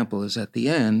example is at the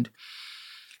end,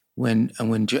 when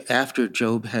after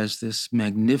Job has this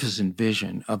magnificent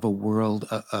vision of a world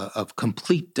of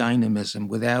complete dynamism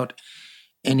without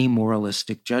any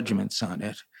moralistic judgments on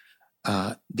it,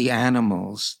 the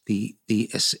animals, the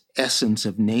essence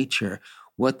of nature,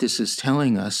 what this is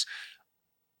telling us,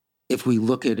 if we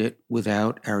look at it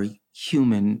without our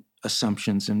human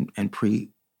assumptions and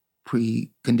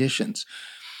preconditions,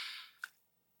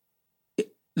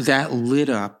 that lit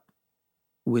up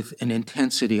with an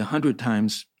intensity 100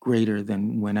 times greater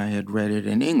than when I had read it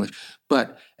in English.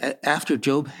 But after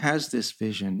Job has this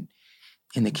vision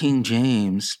in the King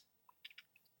James,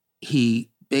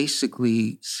 he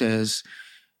basically says,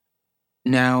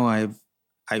 now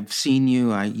I've seen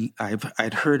you.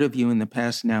 I'd heard of you in the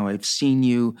past. Now I've seen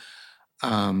you.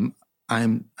 I'm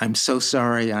so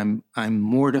sorry. I'm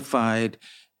mortified,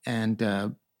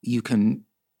 and you can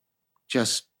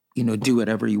just do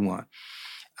whatever you want.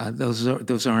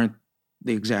 Those aren't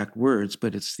the exact words,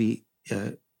 but it's the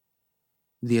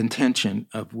intention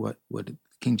of what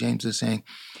King James is saying.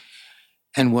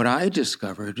 And what I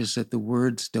discovered is that the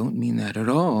words don't mean that at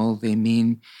all. They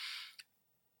mean,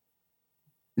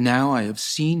 now I have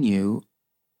seen you.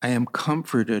 I am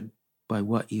comforted by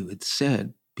what you had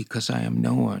said because I am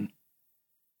known,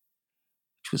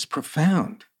 which was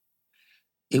profound.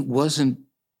 It wasn't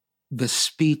the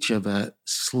speech of a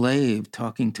slave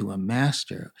talking to a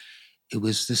master. It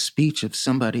was the speech of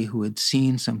somebody who had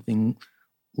seen something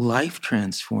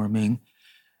life-transforming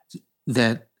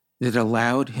that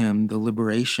allowed him the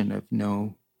liberation of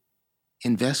no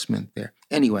investment there.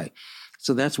 Anyway,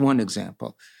 so that's one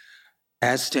example.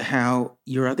 As to how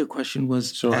your other question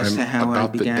was, So as to how I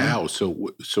about began. the Tao. So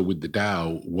with the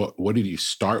Tao, what did you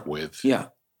start with? Yeah.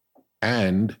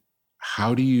 And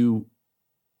how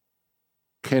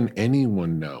can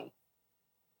anyone know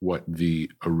what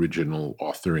the original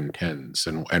author intends,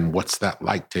 and what's that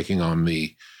like, taking on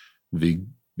the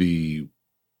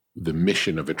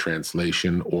mission of a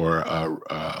translation or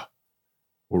a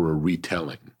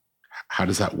retelling? How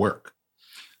does that work?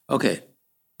 Okay,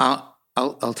 I'll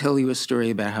tell you a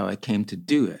story about how I came to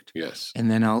do it. Yes.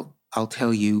 And then I'll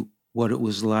tell you what it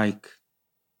was like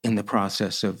in the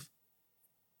process of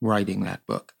writing that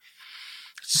book.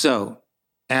 So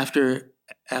after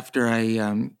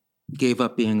I gave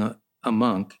up being a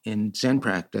monk in Zen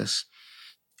practice,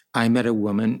 I met a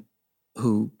woman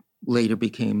who later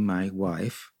became my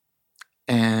wife.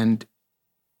 And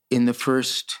in the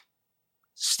first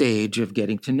stage of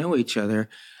getting to know each other,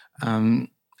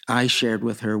 I shared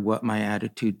with her what my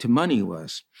attitude to money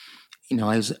was.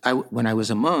 When I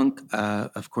was a monk,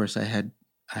 of course, I had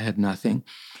nothing.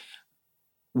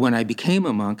 When I became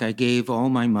a monk, I gave all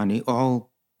my money, I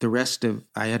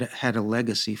had a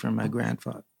legacy from my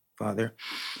grandfather.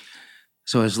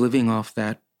 So I was living off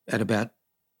that at about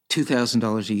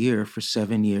 $2,000 a year for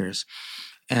 7 years.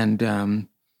 And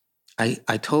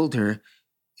I told her,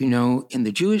 in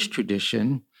the Jewish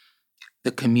tradition,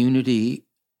 the community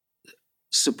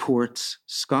supports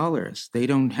scholars. They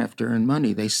don't have to earn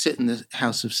money. They sit in the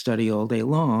house of study all day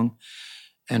long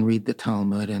and read the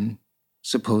Talmud and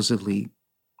supposedly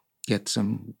get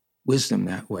some wisdom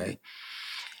that way.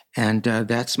 And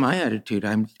that's my attitude.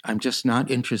 I'm just not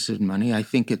interested in money. I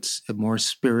think it's more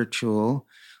spiritual,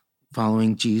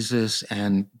 following Jesus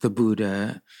and the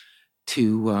Buddha,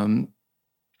 to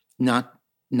not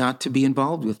to be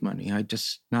involved with money. I'm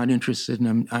just not interested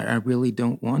in. I really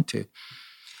don't want to.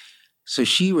 So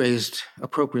she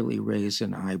appropriately raised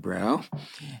an eyebrow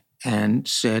and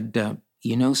said,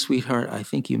 sweetheart, I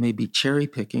think you may be cherry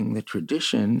picking the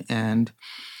tradition. And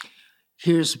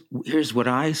here's what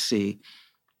I see.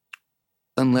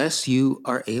 Unless you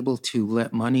are able to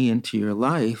let money into your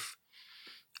life,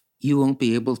 you won't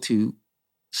be able to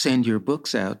send your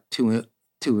books out to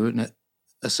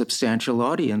a substantial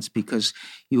audience, because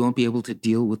you won't be able to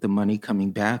deal with the money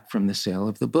coming back from the sale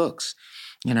of the books.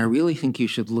 And I really think you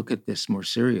should look at this more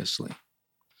seriously.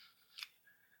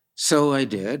 So I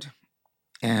did.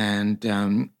 And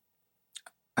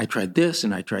I tried this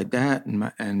and I tried that.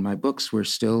 And my books were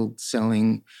still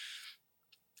selling,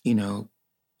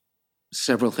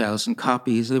 several thousand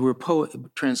copies. There were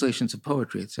translations of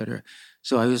poetry, et cetera.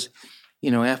 So I was,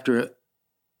 after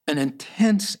an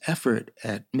intense effort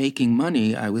at making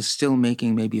money, I was still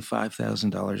making maybe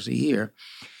 $5,000 a year.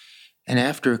 And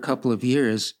after a couple of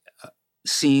years,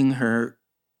 seeing her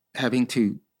having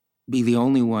to be the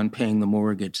only one paying the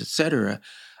mortgage, et cetera,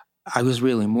 I was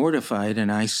really mortified.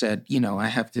 And I said, I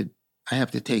have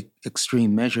to take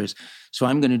extreme measures. So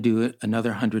I'm going to do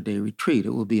another 100-day retreat.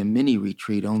 It will be a mini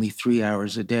retreat, only 3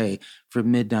 hours a day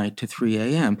from midnight to 3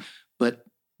 a.m. But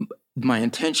my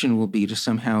intention will be to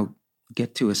somehow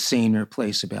get to a saner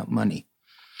place about money.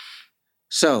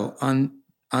 So on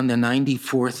the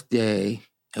 94th day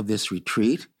of this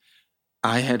retreat,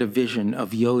 I had a vision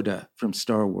of Yoda from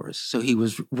Star Wars. So he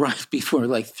was right before,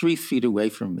 like 3 feet away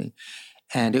from me.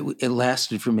 And it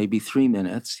lasted for maybe 3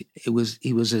 minutes. He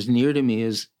was as near to me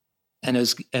as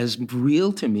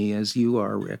real to me as you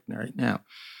are, Rick, right now.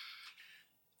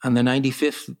 On the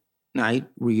 95th night,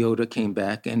 Yoda came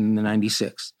back, and the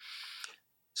 96th.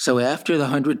 So after the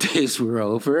 100 days were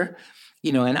over,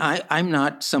 and I'm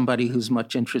not somebody who's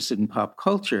much interested in pop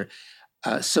culture.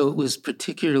 So it was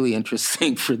particularly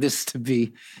interesting for this to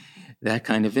be that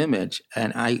kind of image.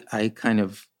 And I kind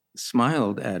of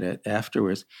smiled at it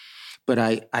afterwards. But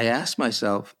I asked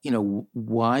myself,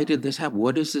 why did this happen?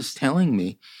 What is this telling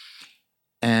me?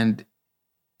 And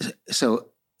so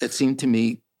it seemed to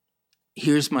me,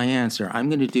 here's my answer. I'm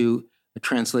going to do a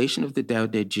translation of the Tao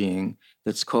Te Ching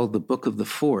that's called the Book of the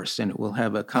Force, and it will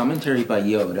have a commentary by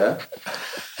Yoda,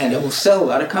 and it will sell a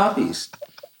lot of copies.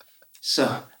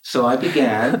 So I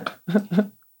began,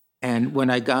 and when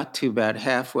I got to about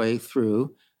halfway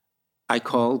through, I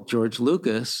called George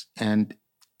Lucas, and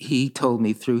he told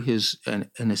me through an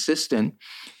assistant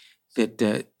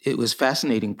that it was a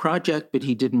fascinating project, but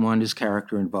he didn't want his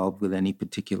character involved with any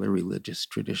particular religious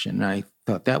tradition. And I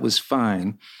thought that was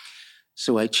fine.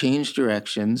 So I changed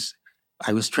directions.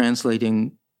 I was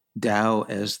translating Tao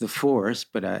as the Force,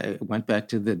 but I went back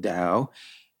to the Tao,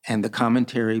 and the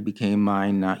commentary became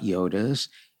mine, not Yoda's.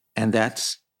 And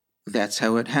that's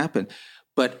how it happened.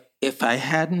 But if I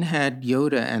hadn't had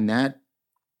Yoda and that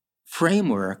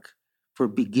framework for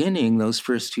beginning those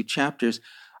first 2 chapters,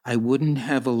 I wouldn't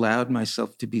have allowed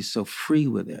myself to be so free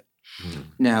with it. Mm.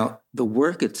 Now, the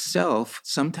work itself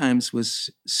sometimes was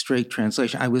straight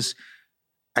translation. I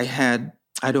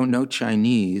don't know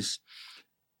Chinese.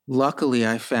 Luckily,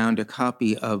 I found a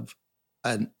copy of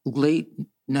a late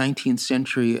 19th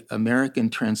century American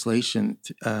translation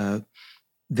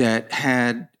that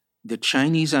had the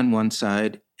Chinese on one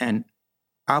side, and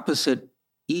opposite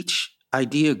each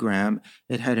ideogram,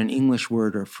 it had an English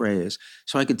word or phrase.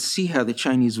 So I could see how the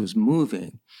Chinese was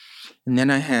moving. And then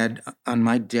I had on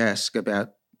my desk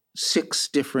about 6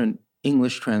 different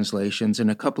English translations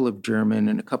and a couple of German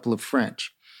and a couple of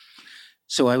French.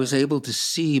 So I was able to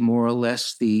see more or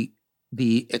less the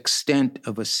extent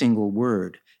of a single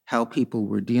word, how people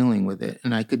were dealing with it.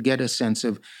 And I could get a sense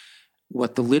of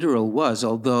what the literal was,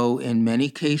 although in many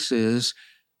cases,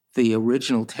 the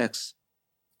original text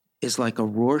is like a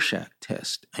Rorschach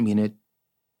test. I mean,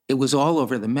 it was all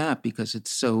over the map because it's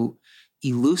so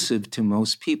elusive to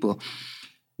most people.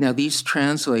 Now, these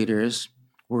translators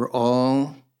were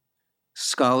all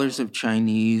scholars of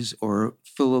Chinese or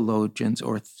philologians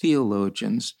or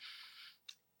theologians.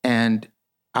 And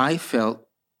I felt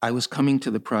I was coming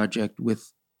to the project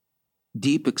with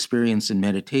deep experience in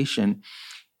meditation,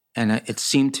 and it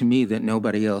seemed to me that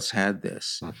nobody else had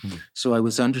this. Mm-hmm. So I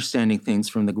was understanding things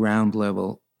from the ground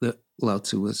level that Lao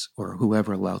Tzu was, or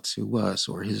whoever Lao Tzu was,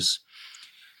 or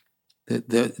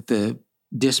the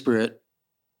disparate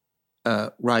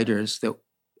writers that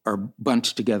are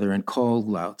bunched together and called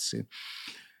Lao Tzu.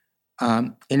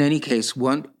 In any case,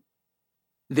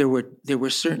 there were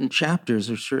certain chapters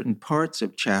or certain parts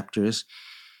of chapters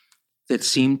that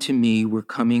seemed to me were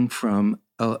coming from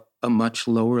a much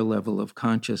lower level of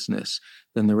consciousness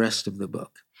than the rest of the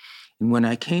book. And when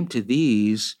I came to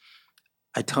these,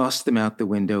 I tossed them out the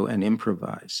window and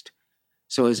improvised.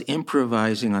 So I was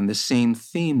improvising on the same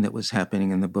theme that was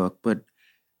happening in the book, but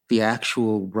the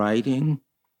actual writing,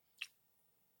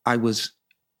 I was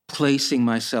placing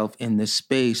myself in the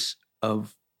space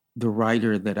of the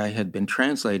writer that I had been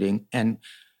translating and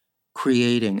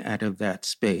creating out of that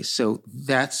space. So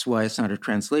that's why it's not a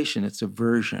translation, it's a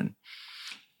version.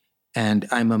 And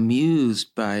I'm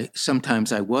amused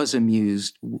sometimes I was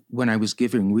amused when I was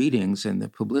giving readings and the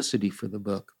publicity for the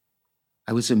book.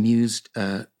 I was amused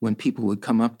when people would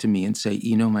come up to me and say,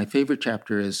 my favorite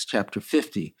chapter is chapter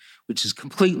 50, which is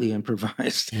completely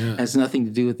improvised, has nothing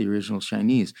to do with the original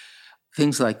Chinese,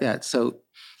 things like that. So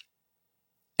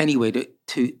anyway,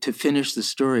 to finish the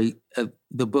story,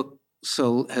 the book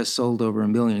has sold over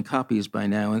 1 million copies by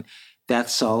now, and that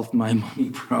solved my money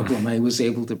problem. I was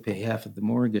able to pay half of the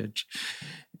mortgage,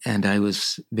 and I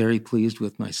was very pleased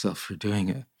with myself for doing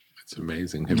it. It's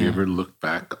amazing. Have you ever looked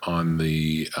back on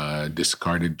the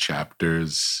discarded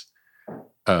chapters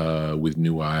with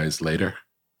new eyes later?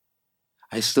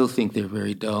 I still think they're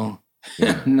very dull.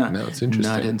 Yeah. No, it's interesting.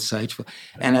 Not insightful.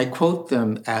 And I quote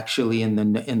them actually in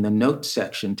the note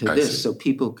section to this, so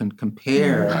people can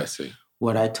compare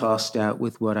what I tossed out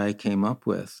with what I came up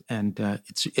with. And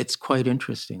it's quite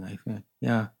interesting, I think.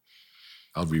 Yeah.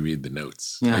 I'll reread the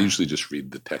notes. Yeah. I usually just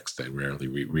read the text. I rarely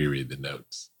reread the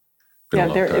notes.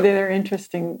 They're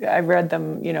interesting. I read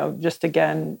them, just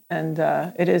again, and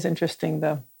it is interesting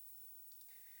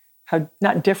how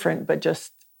not different, but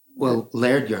just. Well,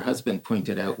 Laird, your husband,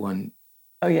 pointed out one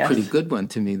pretty good one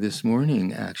to me this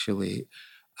morning. Actually,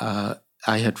 I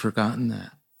had forgotten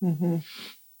that. Mm-hmm.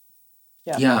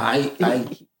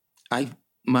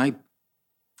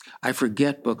 I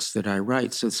forget books that I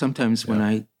write. So sometimes when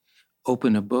I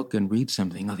open a book and read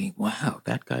something, I think, wow,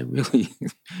 that guy really.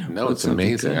 No, it's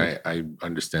amazing. I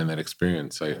understand that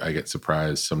experience. I get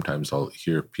surprised. Sometimes I'll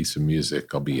hear a piece of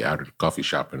music. I'll be out at a coffee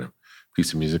shop and a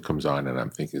piece of music comes on and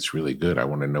I'm thinking it's really good. I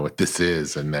want to know what this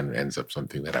is. And then it ends up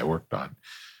something that I worked on.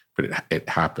 But it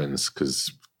happens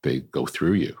because they go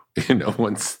through you.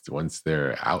 Once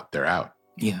they're out, they're out.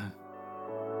 Yeah.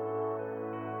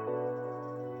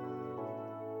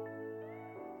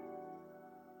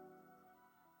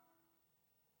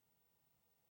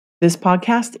 This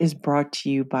podcast is brought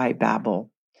to you by Babbel.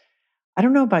 I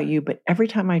don't know about you, but every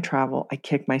time I travel, I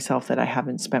kick myself that I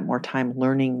haven't spent more time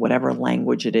learning whatever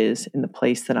language it is in the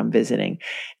place that I'm visiting.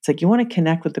 It's like you want to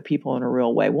connect with the people in a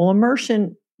real way. Well,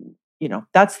 immersion,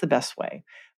 that's the best way.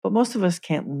 But most of us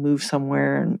can't move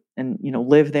somewhere and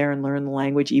live there and learn the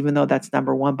language, even though that's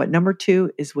number one. But number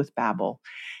two is with Babbel.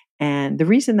 And the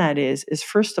reason that is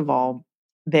first of all,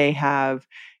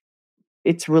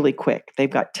 it's really quick. They've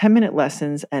got 10-minute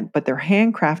lessons, but they're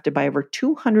handcrafted by over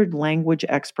 200 language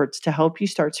experts to help you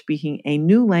start speaking a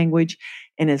new language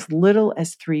in as little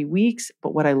as 3 weeks.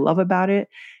 But what I love about it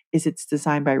is it's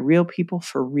designed by real people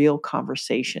for real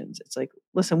conversations. It's like,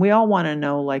 listen, we all want to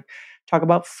know, talk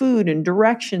about food and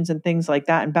directions and things like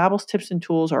that. And Babbel's tips and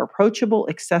tools are approachable,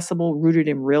 accessible, rooted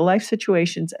in real life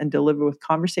situations, and delivered with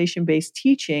conversation-based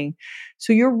teaching.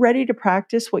 So you're ready to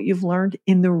practice what you've learned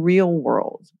in the real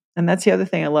world. And that's the other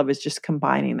thing I love is just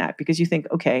combining that, because you think,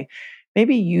 okay,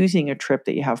 maybe using a trip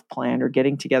that you have planned or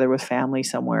getting together with family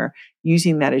somewhere,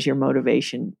 using that as your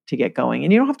motivation to get going.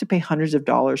 And you don't have to pay hundreds of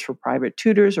dollars for private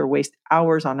tutors or waste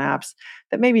hours on apps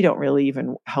that maybe don't really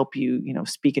even help you,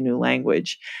 speak a new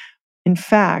language. In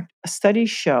fact, studies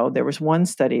show, there was one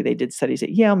study, they did studies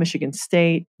at Yale, Michigan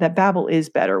State, that Babbel is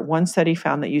better. One study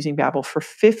found that using Babbel for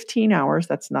 15 hours,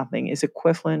 that's nothing, is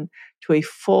equivalent to a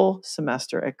full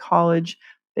semester at college.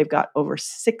 They've got over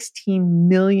 16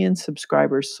 million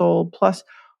subscribers sold, plus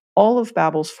all of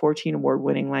Babbel's 14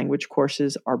 award-winning language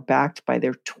courses are backed by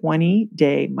their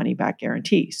 20-day money-back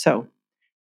guarantee. So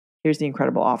here's the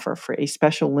incredible offer. For a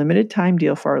special limited time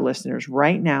deal for our listeners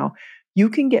right now, you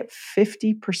can get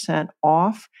 50%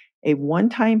 off a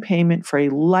one-time payment for a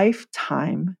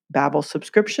lifetime Babbel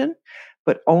subscription,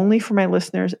 but only for my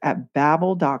listeners at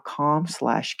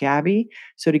babbel.com/Gabby.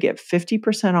 So to get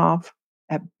 50% off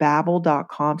at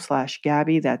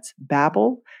babbel.com/Gabby, that's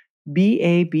Babbel,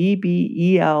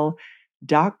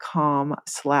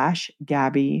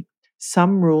 BABBEL.com/Gabby.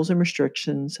 Some rules and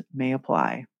restrictions may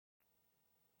apply.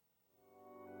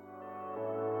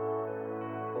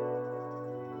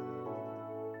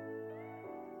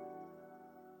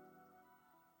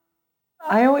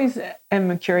 I always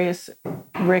am curious,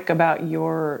 Rick, about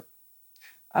I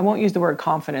won't use the word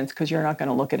confidence because you're not going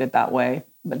to look at it that way,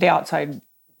 but the outside,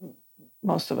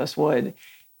 most of us would.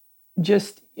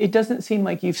 Just, it doesn't seem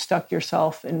like you've stuck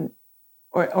yourself in,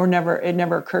 or it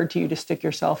never occurred to you to stick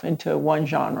yourself into one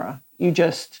genre. You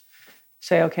just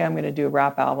say, okay, I'm going to do a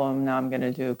rap album. Now I'm going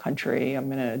to do country.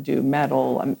 I'm going to do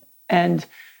metal. And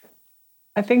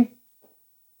I think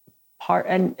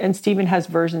and Stephen has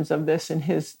versions of this in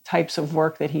his types of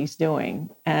work that he's doing.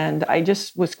 And I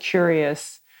just was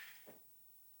curious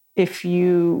if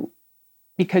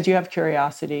because you have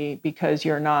curiosity, because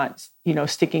you're not,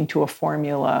 sticking to a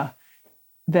formula,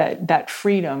 that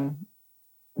freedom,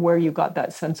 where you got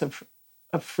that sense of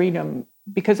freedom,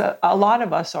 because a lot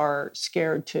of us are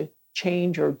scared to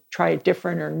change or try it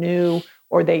different or new,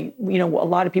 or they, a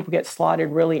lot of people get slotted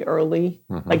really early.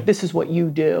 Like, this is what you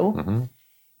do.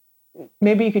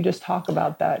 Maybe you could just talk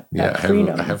about that. Yeah, that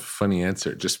freedom. I have a funny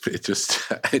answer. It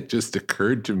just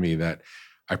occurred to me that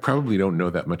I probably don't know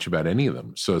that much about any of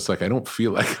them. So it's like I don't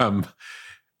feel like I'm,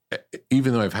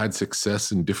 even though I've had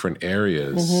success in different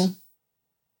areas,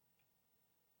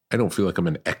 I don't feel like I'm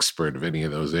an expert of any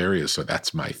of those areas. So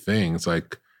that's my thing. It's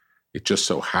like it just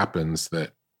so happens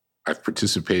that I've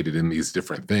participated in these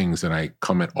different things, and I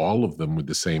come at all of them with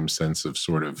the same sense of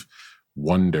sort of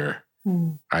wonder.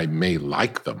 I may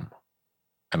like them,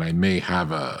 and I may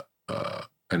have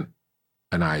an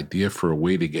idea for a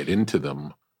way to get into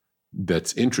them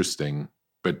that's interesting.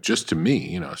 But just to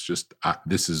me, it's just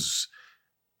this is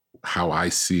how I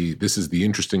see. This is the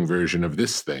interesting version of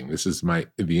this thing. This is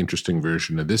the interesting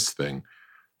version of this thing.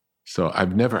 So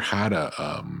I've never had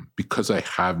because I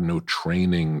have no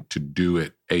training to do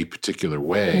it a particular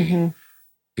way.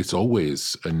 It's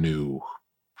always new.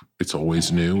 It's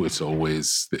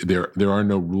always there are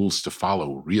no rules to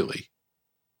follow, really.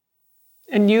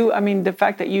 And the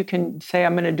fact that you can say,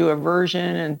 I'm going to do a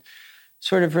version and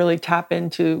sort of really tap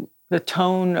into the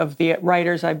tone of the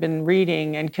writers I've been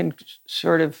reading and can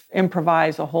sort of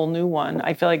improvise a whole new one.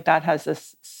 I feel like that has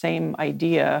this same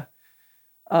idea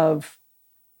of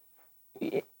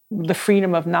the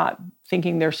freedom of not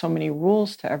thinking there's so many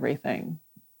rules to everything.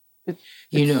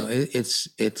 It's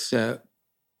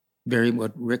very,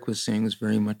 what Rick was saying was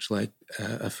very much like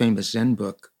a famous Zen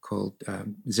book called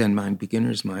Zen Mind,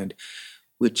 Beginner's Mind,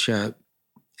 which, and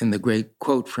the great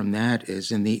quote from that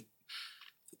is,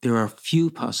 there are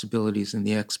few possibilities in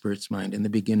the expert's mind. In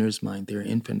the beginner's mind, there are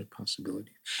infinite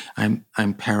possibilities. I'm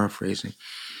paraphrasing.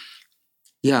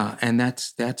 Yeah, and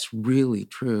that's really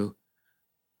true.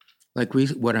 Like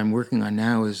what I'm working on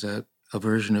now is a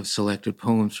version of selected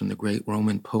poems from the great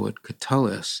Roman poet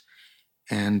Catullus.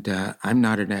 And I'm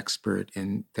not an expert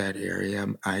in that area.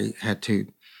 I had to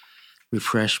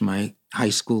refresh my high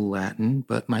school Latin,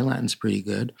 but my Latin's pretty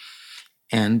good.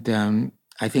 And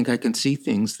I think I can see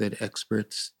things that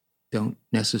experts don't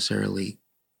necessarily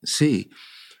see.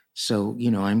 So,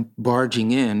 I'm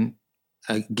barging in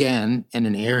again in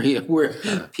an area where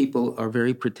people are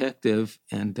very protective.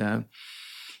 And,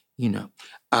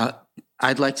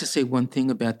 I'd like to say one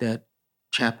thing about that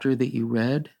chapter that you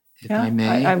read, if I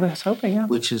may. I was hoping, yeah.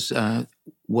 Which is,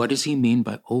 what does he mean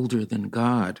by older than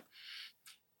God?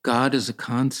 God is a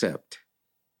concept.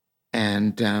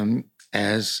 And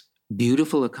as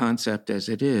beautiful a concept as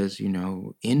it is,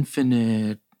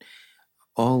 infinite,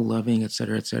 all-loving, et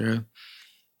cetera,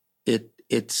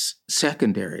 it's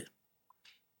secondary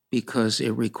because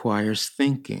it requires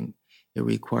thinking. It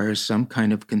requires some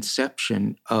kind of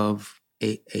conception of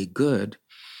a good.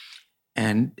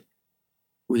 And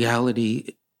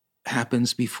reality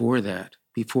happens before that,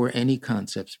 before any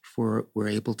concepts, before we're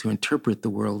able to interpret the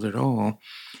world at all.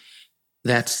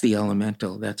 That's the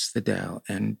elemental, that's the Tao.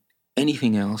 And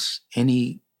anything else,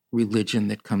 any religion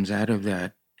that comes out of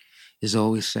that is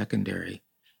always secondary.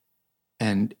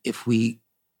 And if we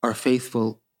are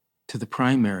faithful to the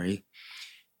primary,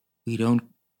 we don't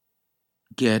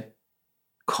get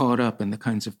caught up in the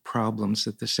kinds of problems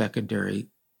that the secondary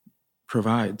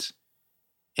provides.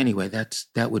 Anyway,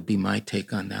 that would be my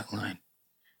take on that line.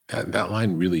 That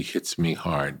line really hits me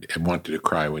hard. I wanted to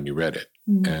cry when you read it.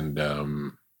 And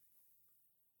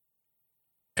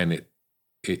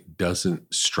it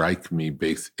doesn't strike me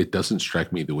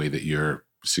the way that you're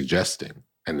suggesting.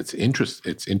 And it's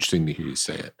interesting to hear you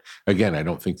say it. Again, I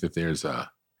don't think that there's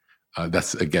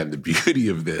that's again the beauty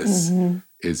of this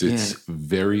is it's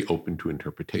very open to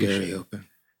interpretation. Very open.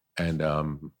 And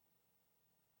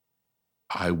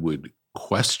I would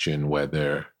question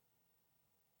whether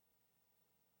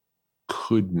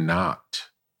could not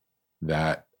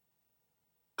that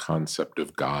concept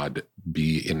of God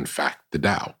be in fact the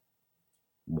Tao?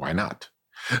 Why not?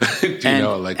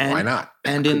 Why not?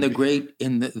 And in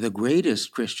the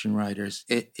greatest Christian writers,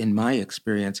 in my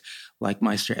experience, like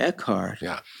Meister Eckhart,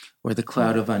 or the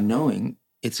Cloud of Unknowing,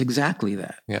 it's exactly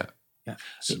that. Yeah.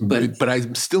 So, but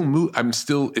I'm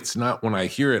still, it's not, when I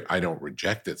hear it, I don't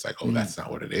reject it. It's like, that's not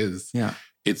what it is. Yeah.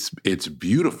 It's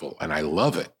beautiful and I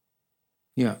love it.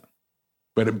 Yeah.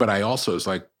 But I also, it's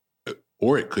like,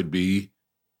 or it could be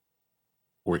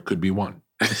one.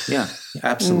 Yeah,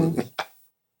 absolutely.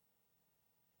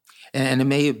 And it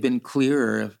may have been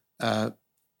clearer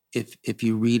if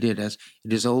you read it as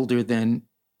it is older than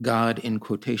God in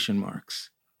quotation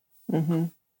marks.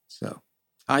 So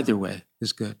either way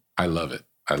is good. I love it.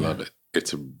 I love it.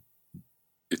 It's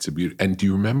a beauty. And do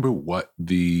you remember what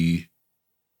the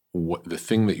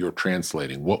thing that you're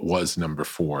translating, what was number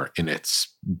 4 in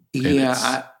its?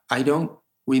 I don't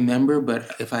remember,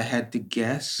 but if I had to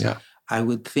guess, Yeah. I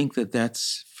would think that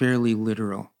that's fairly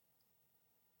literal.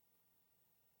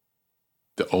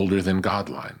 The older than God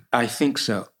line. I think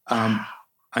so.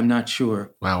 I'm not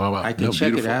sure. Wow. I can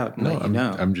check it out and let you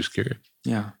know. I'm just curious.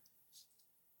 Yeah.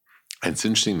 And it's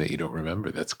interesting that you don't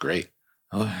remember. That's great.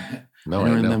 Oh, No, I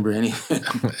don't I know. remember anything.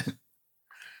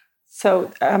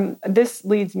 So this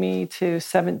leads me to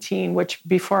 17, which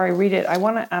before I read it, I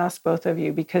want to ask both of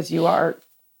you, because you are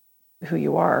who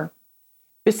you are.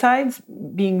 Besides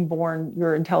being born,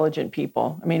 you're intelligent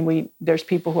people. I mean, there's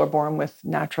people who are born with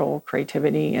natural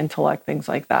creativity, intellect, things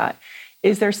like that.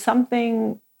 Is there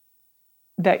something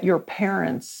that your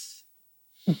parents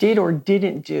did or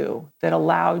didn't do that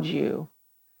allowed you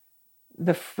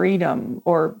the freedom,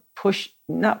 or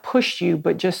not pushed you,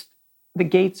 but just the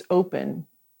gates open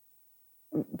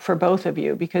for both of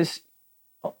you? Because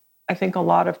I think a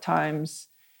lot of times,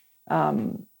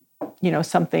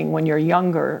 something when you're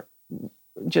younger,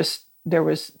 just there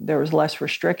was less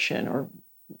restriction,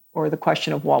 or the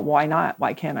question of, well, why not?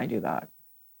 Why can't I do that?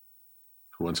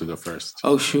 Who wants to go first?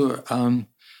 Oh, sure.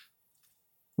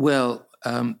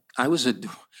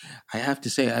 I have to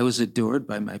say, I was adored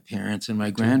by my parents and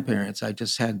my grandparents. I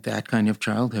just had that kind of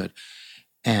childhood.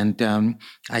 And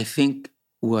I think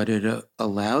what it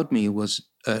allowed me was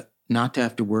not to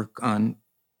have to work on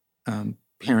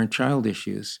parent-child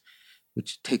issues,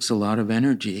 which takes a lot of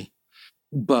energy.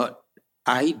 But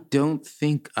I don't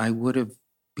think I would have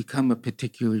become a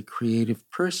particularly creative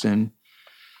person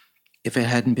if it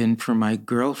hadn't been for my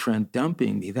girlfriend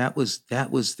dumping me. That was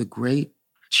the great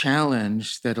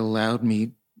challenge that allowed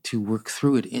me to work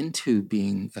through it into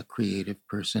being a creative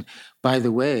person. By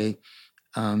the way,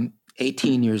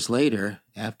 18 years later,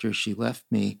 after she left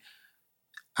me,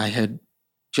 I had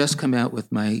just come out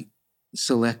with my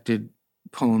selected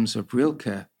poems of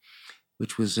Rilke,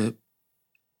 which was a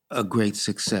great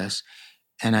success.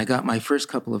 And I got my first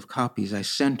couple of copies. I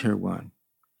sent her one.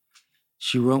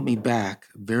 She wrote me back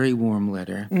a very warm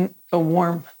letter.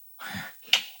 Warm.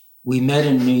 We met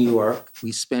in New York.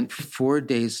 We spent 4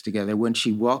 days together. When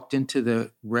she walked into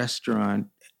the restaurant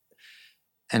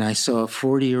and I saw a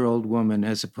 40-year-old woman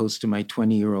as opposed to my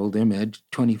 21-year-old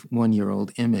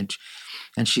image,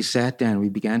 and she sat down, we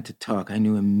began to talk. I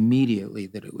knew immediately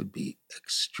that it would be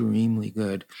extremely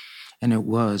good. And it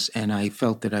was. And I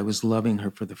felt that I was loving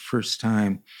her for the first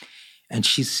time. And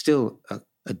she's still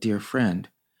a dear friend.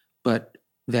 But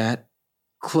that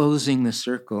closing the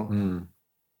circle,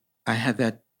 I had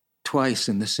that twice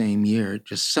in the same year,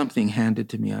 just something handed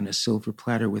to me on a silver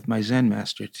platter with my Zen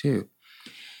master too.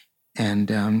 And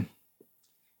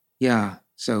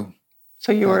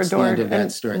So you were adored. The end of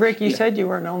that story. Rick, you said you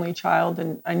were an only child,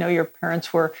 and I know your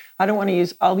parents were,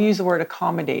 I'll use the word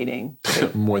accommodating.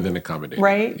 More than accommodating.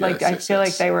 Right? Yes, like, I feel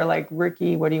like they were like,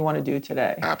 Ricky, what do you want to do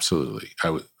today? Absolutely.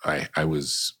 I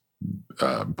was,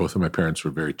 both of my parents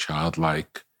were very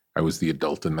childlike. I was the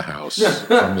adult in the house.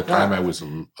 From the time I was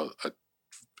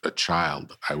a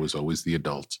child, I was always the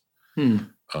adult.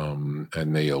 And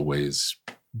they always,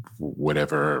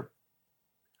 whatever,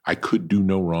 I could do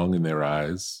no wrong in their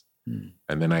eyes.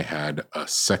 And then I had a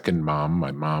second mom,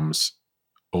 my mom's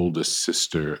oldest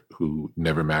sister, who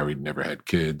never married, never had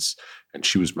kids. And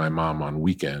she was my mom on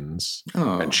weekends.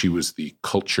 Oh. And she was the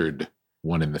cultured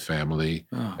one in the family.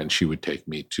 Oh. And she would take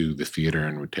me to the theater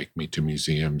and would take me to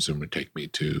museums and would take me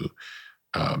to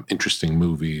interesting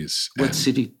movies. What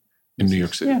city? In New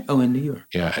York City. Yeah. Oh, in New York.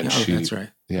 Yeah. And that's right.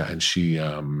 Yeah. And she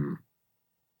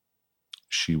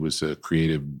was a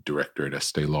creative director at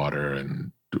Estee Lauder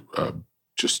and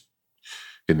just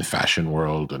in the fashion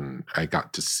world. And I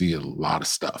got to see a lot of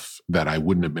stuff that I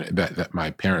wouldn't have been, that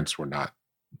my parents were not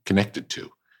connected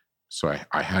to. So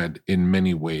I had in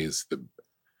many ways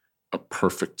a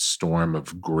perfect storm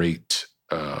of great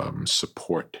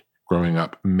support growing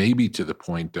up, maybe to the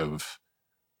point of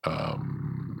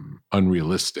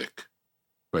unrealistic,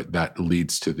 but that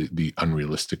leads to the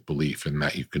unrealistic belief in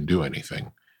that you can do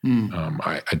anything.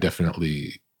 I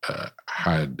definitely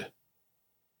had,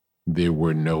 there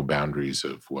were no boundaries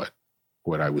of what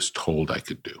I was told I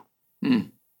could do.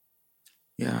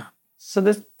 Yeah. So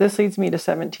this leads me to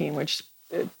 17, which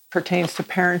pertains to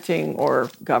parenting or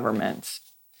governments.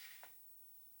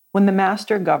 When the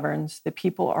master governs, the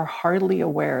people are hardly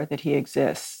aware that he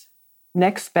exists.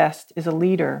 Next best is a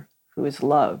leader who is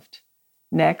loved.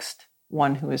 Next,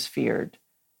 one who is feared.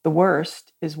 The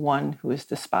worst is one who is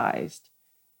despised.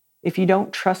 If you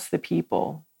don't trust the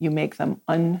people, you make them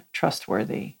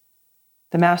untrustworthy.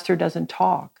 The master doesn't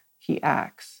talk, he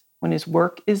acts. When his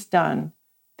work is done,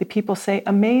 the people say,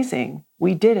 amazing,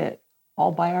 we did it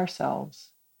all by ourselves.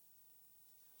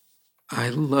 I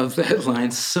love that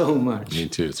line so much. Me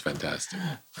too. It's fantastic.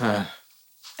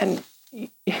 And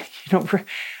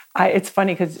it's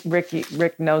funny because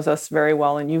Rick knows us very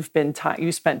well, and you spent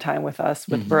time with us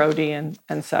with Brody and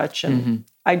such, and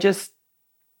I just,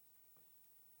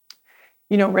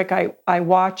 Rick, I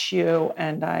watch you,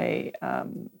 and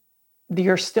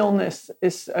your stillness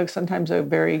is sometimes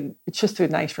it's just a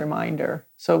nice reminder.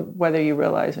 So whether you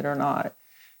realize it or not,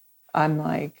 I'm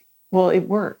like, well, it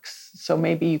works. So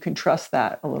maybe you can trust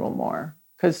that a little more.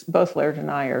 Because both Laird and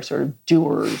I are sort of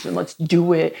doers, and let's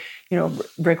do it.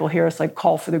 Rick will hear us like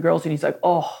call for the girls, and he's like,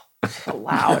 oh, so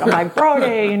loud. I'm like,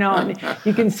 Brody, and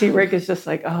you can see Rick is just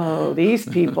like, oh, these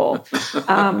people.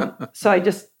 So I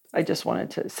just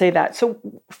wanted to say that. So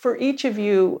for each of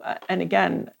you, and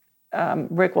again,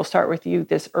 Rick, we'll start with you.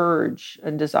 This urge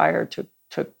and desire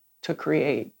to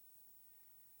create.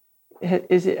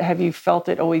 Have you felt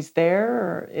it always there,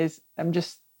 or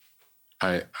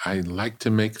I like to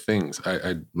make things.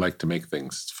 I like to make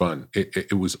things. It's fun.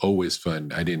 It was always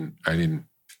fun. I didn't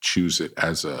choose it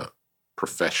as a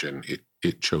profession.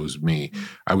 It chose me.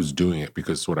 I was doing it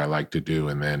because it's what I like to do,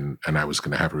 and I was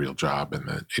going to have a real job, and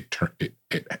then it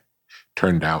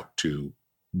turned out to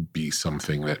be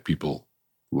something that people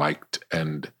liked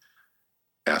and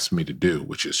asked me to do,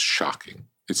 which is shocking.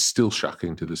 It's still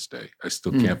shocking to this day. I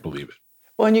still can't believe it.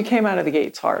 Well, and you came out of the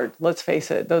gates hard. Let's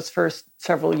face it. Those first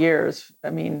several years, I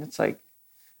mean, it's like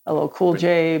a little Cool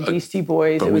J, Beastie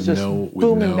Boys. It was just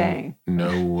boom and bang.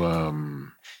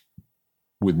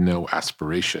 With no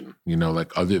aspiration,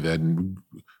 like other than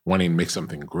wanting to make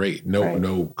something great.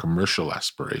 No commercial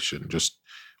aspiration. Just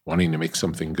wanting to make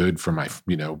something good for my,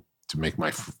 to make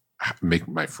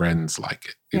my friends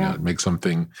like it. Make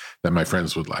something that my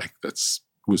friends would like.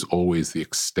 Was always the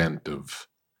extent of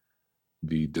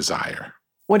the desire.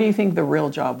 What do you think the real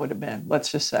job would have been?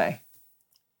 Let's just say.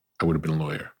 I would have been a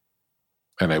lawyer,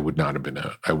 and I would not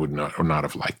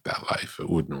have liked that life. It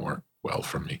wouldn't work well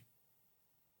for me.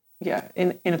 Yeah,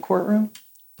 in a courtroom.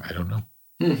 I don't know.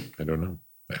 I don't know.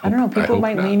 I don't know. People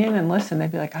might lean in and listen.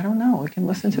 They'd be like, I don't know. We can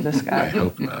listen to this guy. I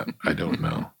hope not. I don't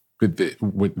know. But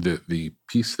the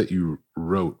piece that you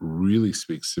wrote really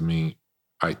speaks to me.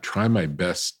 I try my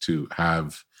best to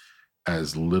have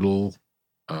as little,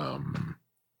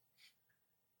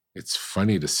 it's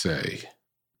funny to say,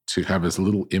 to have as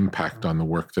little impact on the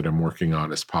work that I'm working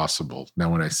on as possible.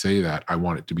 Now, when I say that, I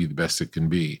want it to be the best it can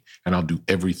be, and I'll do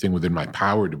everything within my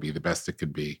power to be the best it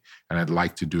could be. And I'd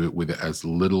like to do it with as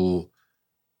little,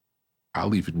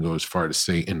 I'll even go as far to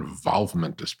say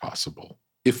involvement as possible.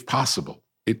 If possible,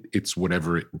 it's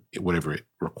whatever it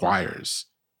requires.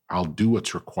 I'll do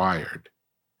what's required,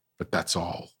 but that's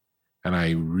all. And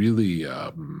I really,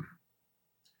 I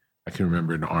can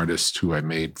remember an artist who I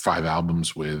made 5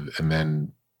 albums with, and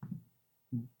then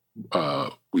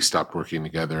we stopped working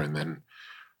together. And then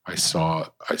I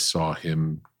saw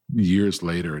him years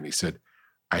later, and he said,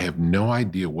 I have no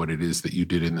idea what it is that you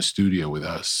did in the studio with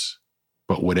us,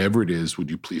 but whatever it is, would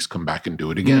you please come back and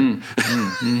do it again?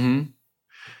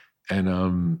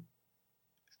 And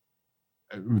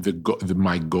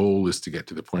my goal is to get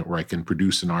to the point where I can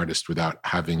produce an artist without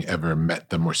having ever met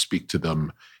them or speak to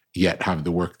them, yet have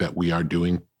the work that we are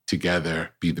doing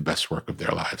together be the best work of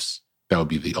their lives. That would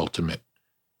be the ultimate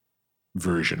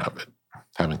version of it.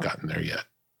 Haven't gotten there yet.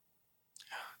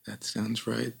 That sounds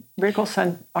right. Rick will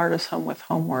send artists home with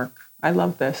homework. I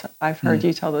love this. I've heard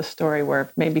you tell this story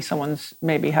where maybe someone's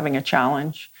having a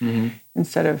challenge.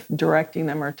 Instead of directing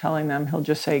them or telling them, he'll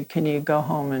just say, can you go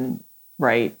home and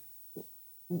write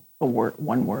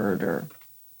one word or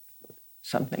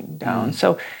something down?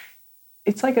 So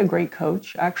it's like a great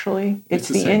coach, actually. It's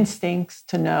the instincts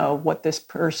to know what this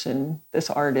person, this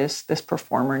artist, this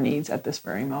performer needs at this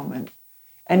very moment.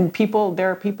 And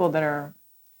there are people that are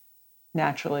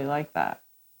naturally like that.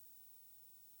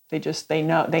 They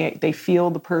know, they feel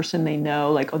the person, they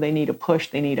know, like, oh, they need a push,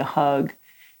 they need a hug.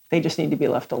 They just need to be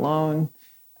left alone.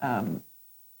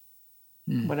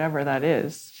 Whatever that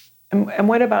is. And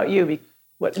what about you?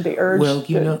 What the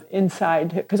urge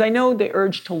inside? Because I know the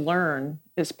urge to learn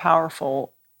is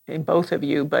powerful in both of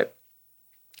you, but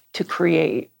to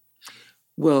create.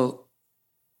 Well,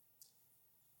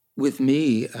 with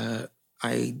me,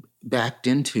 I backed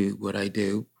into what I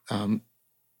do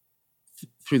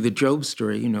through the Job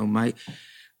story.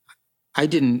 I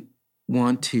didn't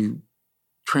want to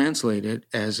translate it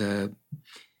as a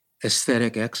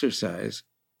aesthetic exercise.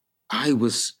 I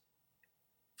was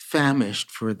famished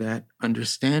for that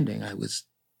understanding. I was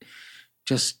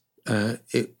just,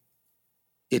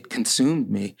 it consumed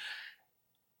me.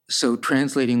 So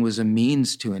translating was a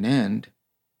means to an end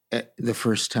at the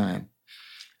first time.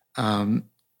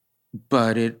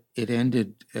 but it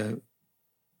ended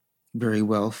very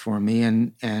well for me.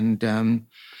 And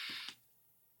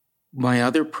my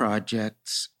other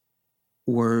projects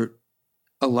were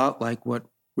a lot like what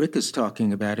Rick is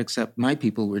talking about, except my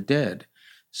people were dead.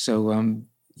 So,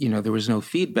 there was no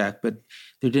feedback, but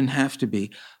there didn't have to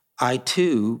be. I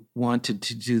too wanted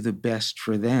to do the best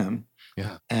for them,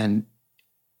 Yeah. and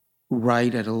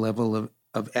write at a level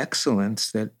of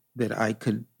excellence that I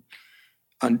could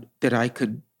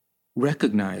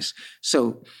recognize.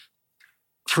 So,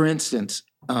 for instance,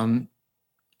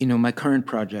 my current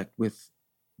project with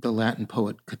the Latin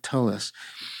poet Catullus,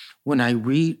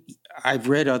 I've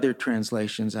read other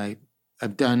translations.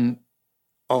 I've done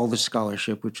all the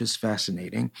scholarship, which is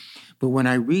fascinating. But when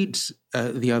I read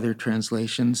the other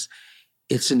translations,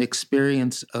 it's an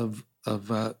experience of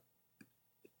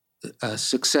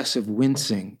successive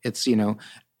wincing. It's,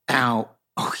 ow,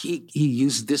 oh, he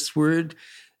used this word.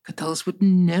 Catullus would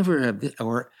never have,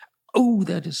 or, oh,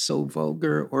 that is so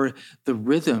vulgar, or the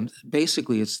rhythms.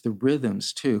 Basically, it's the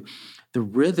rhythms too. The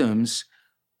rhythms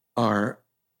are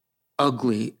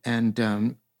ugly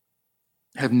and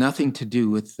have nothing to do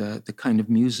with the kind of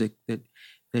music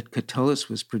that Catullus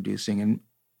was producing. And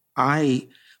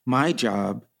my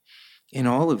job in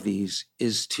all of these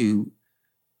is to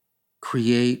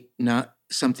create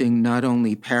something not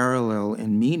only parallel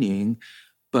in meaning,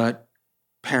 but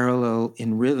parallel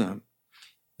in rhythm.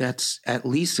 That's at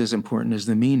least as important as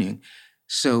the meaning.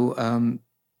 So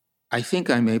I think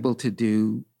I'm able to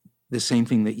do the same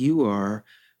thing that you are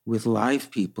with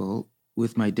live people,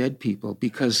 with my dead people,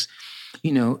 because,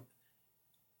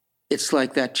 it's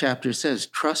like that chapter says,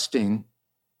 trusting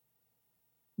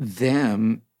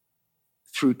them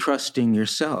through trusting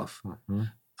yourself.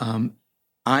 Mm-hmm.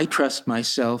 I trust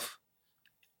myself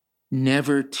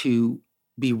never to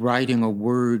be writing a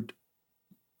word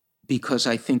because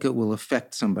I think it will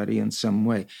affect somebody in some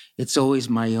way. It's always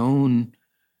my own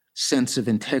sense of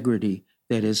integrity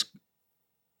that is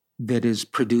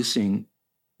producing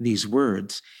these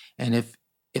words. And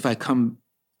if I come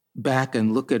back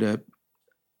and look at a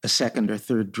second or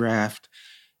third draft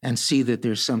and see that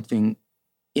there's something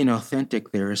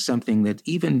inauthentic there, or something that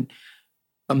even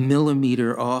a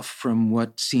millimeter off from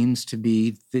what seems to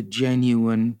be the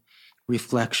genuine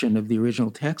reflection of the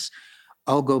original text,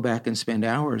 I'll go back and spend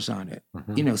hours on it,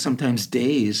 Mm-hmm. Sometimes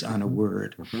days on a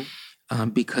word, Mm-hmm.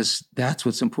 because that's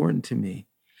what's important to me.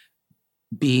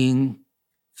 Being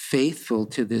faithful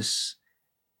to this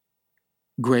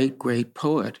great, great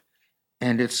poet.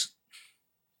 And it's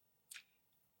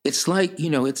like,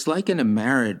 it's like in a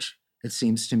marriage, it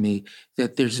seems to me,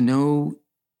 that there's no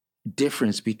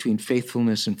difference between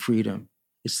faithfulness and freedom.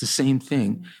 It's the same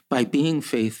thing. By being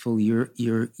faithful,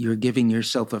 you're giving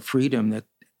yourself a freedom that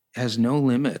has no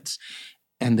limits,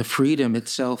 and the freedom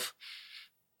itself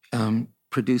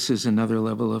produces another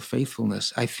level of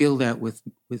faithfulness. I feel that with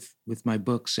my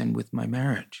books and with my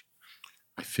marriage.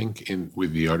 I think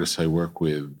with the artists I work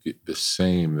with, the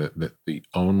same, that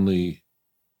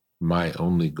my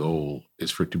only goal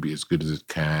is for it to be as good as it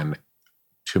can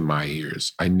to my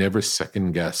ears. I never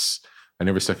second guess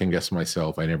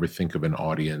myself. I never think of an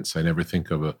audience. I never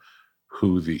think of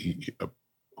who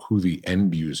the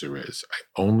end user is.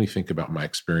 I only think about my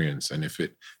experience. And if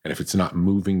it's not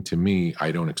moving to me,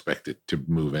 I don't expect it to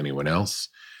move anyone else.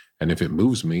 And if it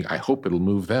moves me, I hope it'll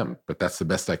move them. But that's the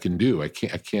best I can do. I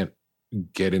can't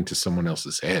get into someone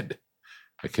else's head.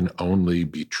 I can only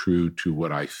be true to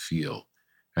what I feel.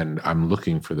 And I'm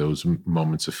looking for those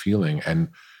moments of feeling. And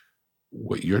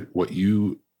what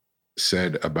you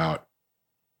said about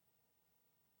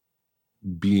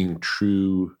being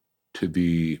true to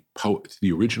the poet,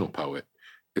 the original poet,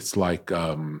 it's like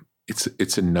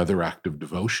it's another act of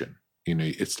devotion.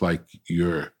 It's like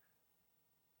you're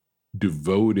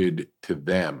devoted to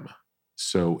them,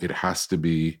 so it has to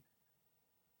be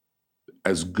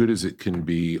as good as it can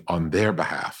be on their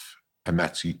behalf,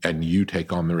 and you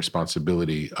take on the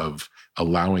responsibility of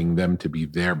allowing them to be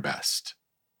their best.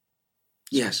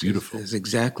 Yes, beautiful. Is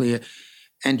exactly it.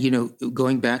 And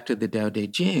going back to the Tao Te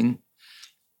Ching,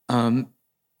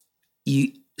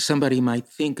 somebody might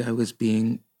think I was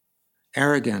being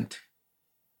arrogant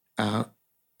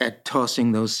at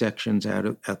tossing those sections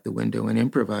out the window and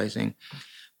improvising,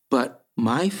 but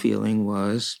my feeling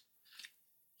was,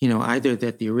 either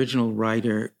that the original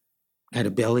writer had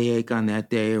a bellyache on that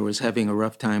day or was having a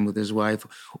rough time with his wife,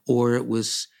 or it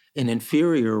was an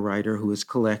inferior writer who was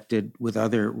collected with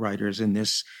other writers in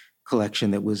this collection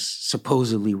that was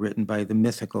supposedly written by the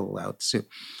mythical Lao Tzu.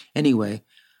 Anyway,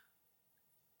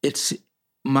 it's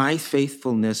my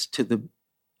faithfulness to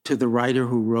the writer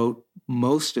who wrote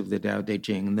most of the Tao Te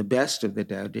Ching and the best of the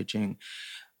Tao Te Ching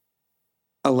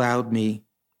allowed me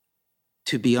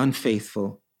to be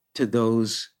unfaithful to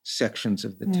those sections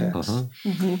of the text.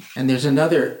 And there's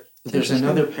another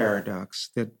paradox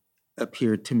that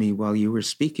appeared to me while you were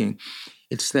speaking.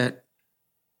 It's that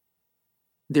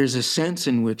there's a sense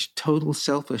in which total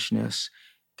selfishness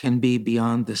can be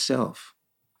beyond the self.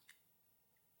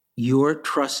 Your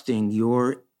trusting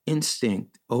your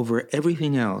instinct over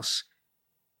everything else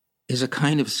is a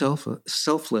kind of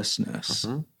selflessness,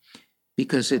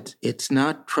 because it's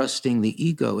not trusting the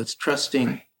ego, it's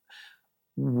trusting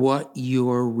what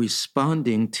you're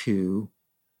responding to.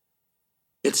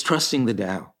 It's trusting the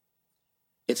Tao.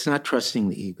 It's not trusting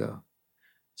the ego.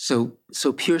 So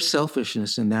pure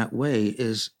selfishness in that way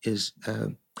is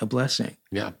a blessing.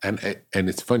 Yeah, and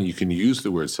it's funny, you can use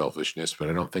the word selfishness, but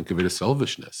I don't think of it as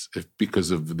selfishness,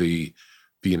 because of the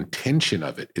intention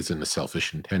of it isn't a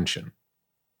selfish intention.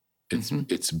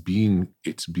 It's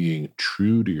being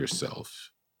true to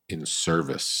yourself in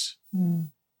service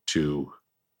to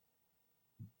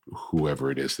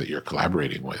whoever it is that you're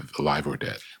collaborating with, alive or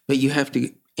dead. But you have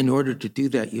to, in order to do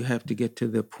that, you have to get to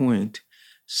the point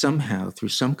somehow through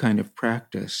some kind of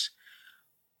practice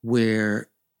where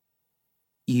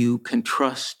you can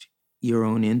trust your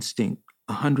own instinct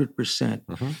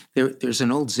 100%. There's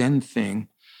an old Zen thing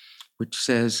which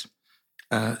says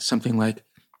something like,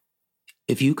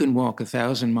 if you can walk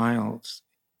 1,000 miles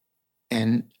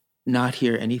and not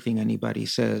hear anything anybody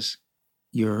says,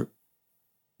 you're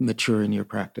mature in your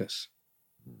practice.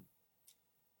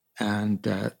 And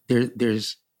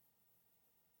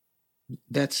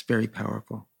that's very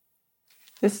powerful.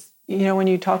 This, when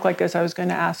you talk like this, I was going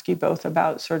to ask you both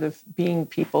about sort of being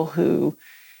people who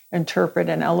interpret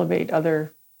and elevate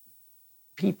other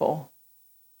people.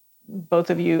 Both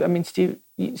of you,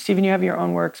 Stephen, you have your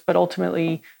own works, but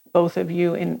ultimately both of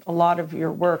you in a lot of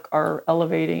your work are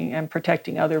elevating and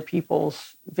protecting other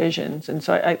people's visions. And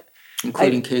so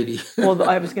including Katie. Well,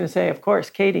 I was going to say, of course,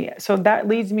 Katie. So that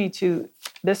leads me to,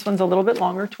 this one's a little bit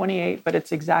longer, 28, but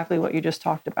it's exactly what you just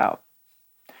talked about.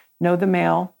 Know the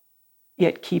male,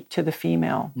 yet keep to the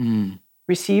female.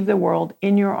 Receive the world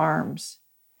in your arms.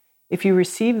 If you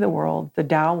receive the world, the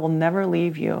Tao will never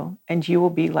leave you, and you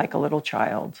will be like a little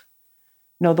child.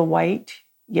 Know the white,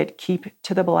 yet keep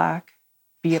to the black.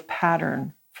 Be a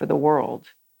pattern for the world.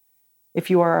 If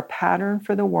you are a pattern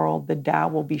for the world, the Tao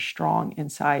will be strong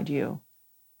inside you,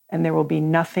 and there will be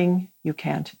nothing you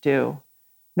can't do.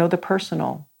 Know the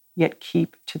personal, yet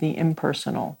keep to the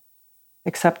impersonal.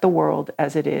 Accept the world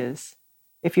as it is.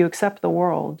 If you accept the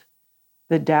world,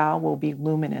 the Tao will be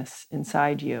luminous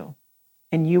inside you,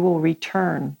 and you will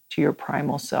return to your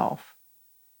primal self.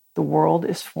 The world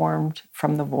is formed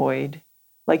from the void,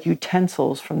 like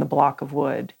utensils from the block of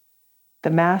wood. The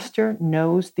master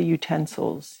knows the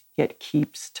utensils, yet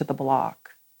keeps to the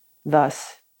block.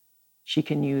 Thus, she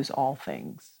can use all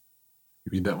things.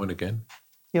 You read that one again?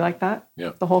 You like that?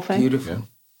 Yeah. The whole thing? Beautiful.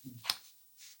 Yeah.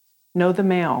 Know the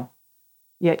male,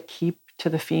 yet keep to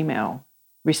the female.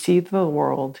 Receive the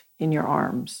world in your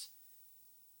arms.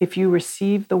 If you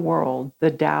receive the world,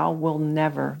 the Tao will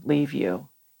never leave you,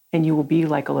 and you will be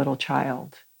like a little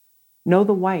child. Know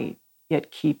the white,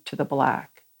 yet keep to the black.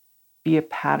 Be a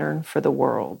pattern for the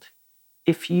world.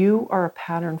 If you are a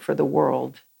pattern for the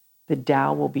world, the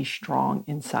Tao will be strong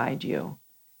inside you,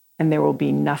 and there will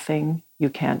be nothing you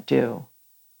can't do.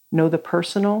 Know the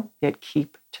personal, yet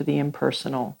keep to the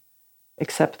impersonal.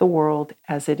 Accept the world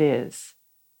as it is.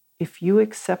 If you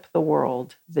accept the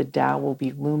world, the Tao will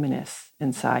be luminous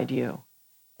inside you,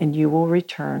 and you will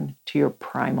return to your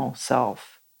primal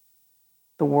self.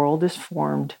 The world is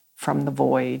formed from the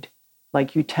void,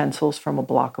 like utensils from a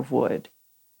block of wood.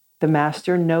 The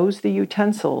master knows the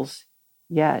utensils,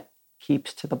 yet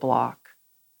keeps to the block.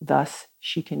 Thus,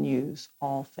 she can use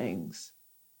all things.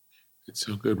 It's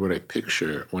so good. What I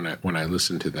picture when I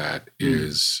listen to that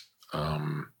is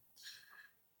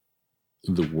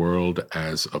the world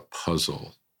as a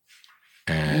puzzle,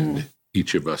 and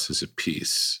each of us is a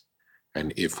piece.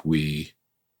 And if we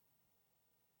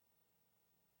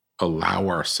allow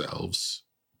ourselves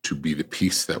to be the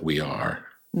piece that we are,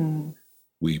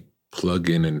 we plug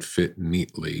in and fit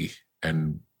neatly,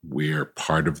 and we're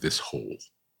part of this whole.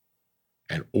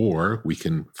 And or we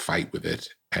can fight with it,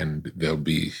 and there'll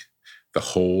be the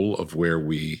whole of where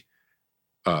we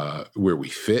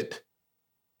fit,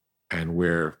 and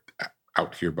we're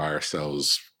out here by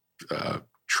ourselves,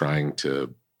 trying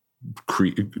to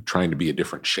be a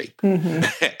different shape,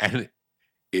 and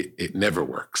it never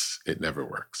works. It never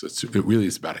works. It really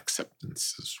is about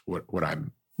acceptance. Is what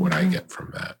I get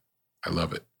from that. I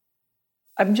love it.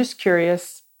 I'm just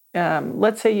curious.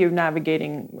 Let's say you're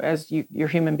navigating as you're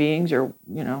human beings, or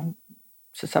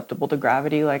susceptible to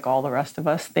gravity like all the rest of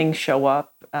us. Things show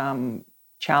up,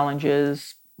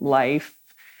 challenges, life.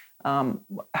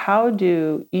 How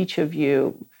do each of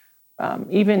you,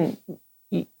 even,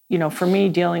 for me,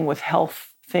 dealing with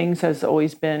health things has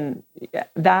always been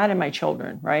that and my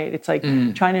children, right? It's like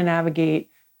trying to navigate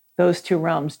those two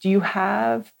realms.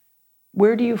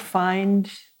 Where do you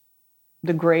find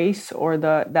the grace or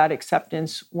that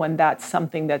acceptance when that's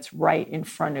something that's right in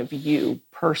front of you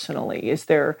personally? Is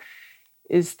there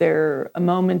a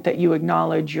moment that you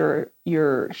acknowledge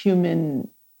your human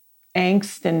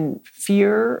angst and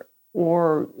fear,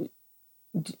 or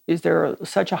is there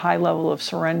such a high level of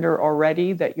surrender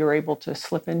already that you're able to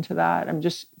slip into that? I'm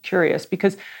just curious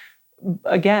because,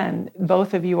 again,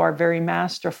 both of you are very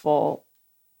masterful,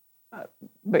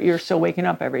 but you're still waking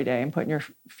up every day and putting your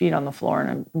feet on the floor.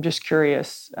 And I'm just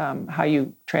curious how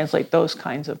you translate those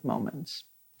kinds of moments.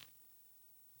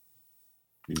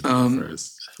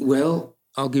 Well,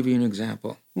 I'll give you an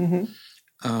example.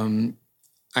 Mm-hmm.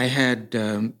 I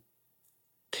had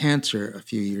cancer a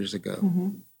few years ago. Mm-hmm.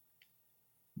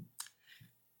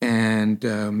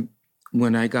 And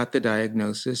when I got the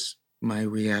diagnosis, my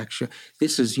reaction,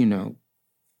 this is,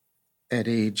 at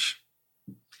age,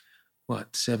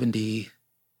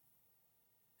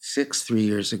 76, 3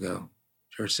 years ago,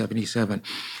 or 77.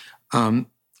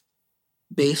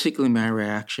 Basically, my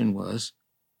reaction was,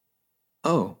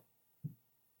 oh,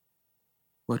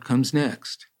 what comes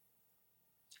next?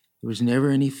 There was never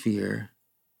any fear.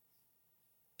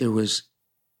 There was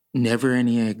never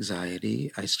any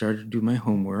anxiety. I started to do my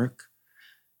homework.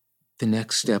 The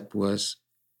next step was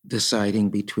deciding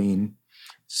between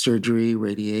surgery,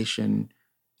 radiation,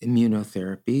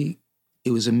 immunotherapy.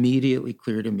 It was immediately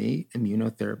clear to me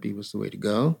immunotherapy was the way to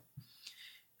go.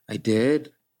 I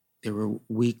did. There were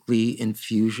weekly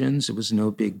infusions. It was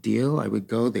no big deal. I would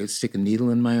go, they would stick a needle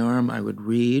in my arm. I would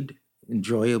read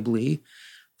enjoyably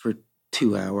for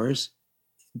 2 hours,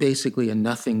 basically a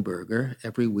nothing burger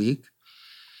every week.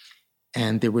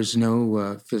 And there was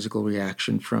no physical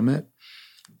reaction from it.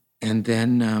 And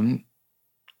then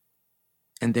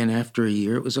after a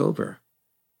year, it was over.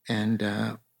 And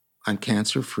I'm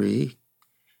cancer-free.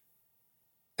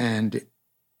 And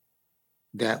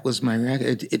that was my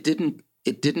reaction.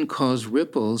 It didn't cause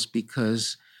ripples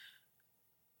because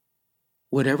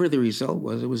whatever the result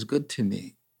was, it was good to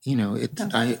me.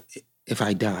 If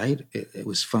I died, it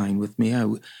was fine with me.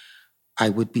 I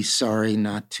would be sorry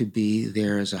not to be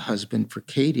there as a husband for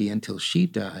Katie until she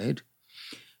died.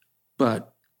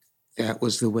 But that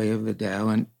was the way of the Tao,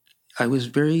 and I was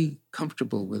very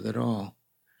comfortable with it all.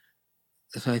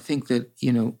 So I think that,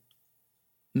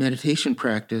 meditation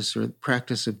practice or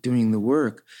practice of doing the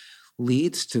work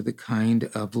leads to the kind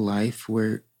of life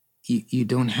where you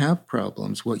don't have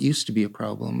problems. What used to be a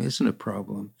problem isn't a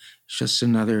problem. It's just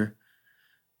another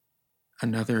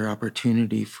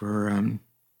opportunity for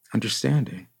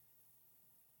understanding.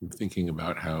 I'm thinking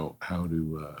about how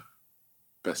to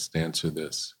best answer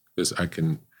this, because I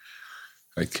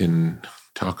can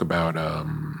talk about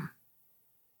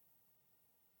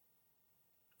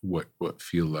what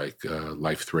feel like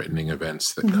life-threatening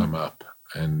events that come up,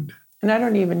 and I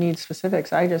don't even need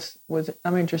specifics.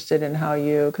 I'm interested in how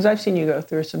because I've seen you go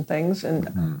through some things,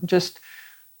 and just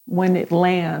when it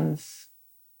lands,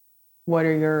 what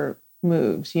are your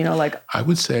moves? I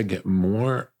would say I get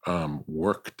more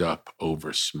worked up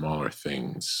over smaller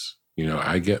things.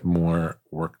 I get more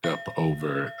worked up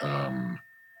over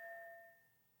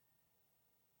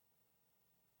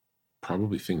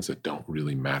probably things that don't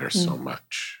really matter so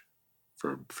much.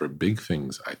 For big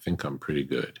things, I think I'm pretty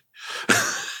good.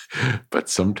 But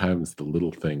sometimes the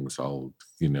little things I'll,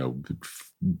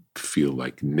 feel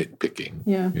like nitpicking.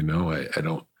 Yeah. I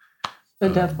don't. The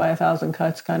death by 1,000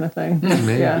 cuts kind of thing.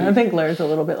 Maybe. Yeah, I think Laird's a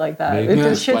little bit like that. If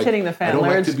the shit's hitting the fan, I don't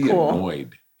Laird's like to be cool.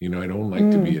 annoyed. I don't like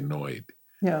to be annoyed.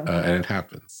 Yeah. And it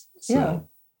happens. So,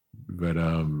 but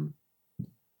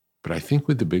I think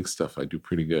with the big stuff, I do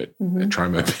pretty good. I try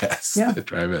my best. Yeah.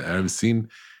 I've seen,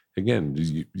 again,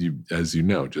 you as you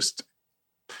know, just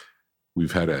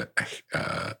we've had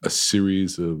a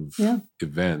series of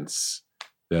events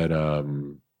that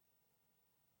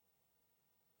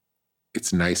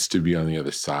it's nice to be on the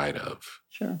other side of.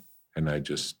 Sure. And I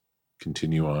just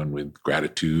continue on with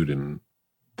gratitude and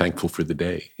thankful for the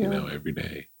day, every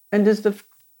day. And does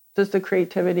the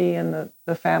creativity and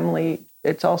the family,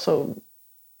 it's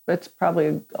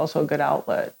probably also a good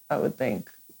outlet, I would think.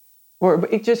 Or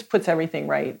it just puts everything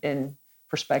right in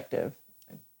perspective.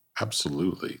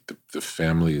 Absolutely. The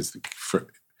family is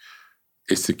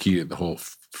it's the key to the whole.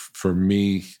 For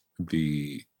me,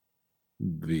 the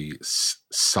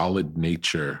solid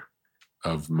nature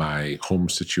of my home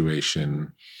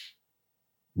situation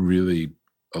really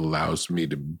allows me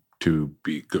to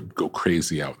go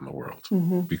crazy out in the world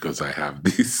because I have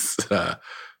these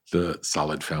the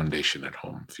solid foundation at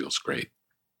home feels great.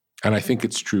 And I think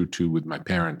it's true too with my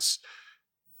parents.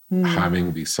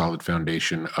 Having the solid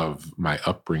foundation of my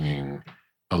upbringing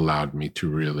allowed me to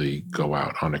really go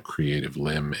out on a creative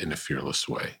limb in a fearless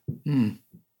way.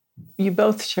 You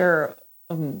both share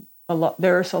a lot.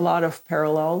 There's a lot of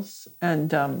parallels,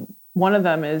 and one of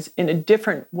them is in a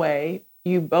different way.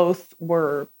 You both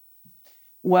were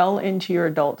well into your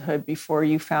adulthood before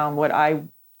you found what I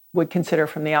would consider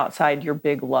from the outside your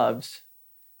big loves.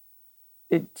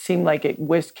 It seemed like it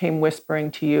came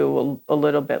whispering to you a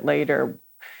little bit later.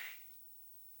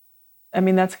 I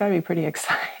mean, that's got to be pretty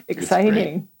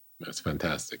exciting. That's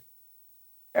fantastic.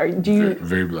 Do you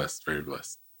very blessed, very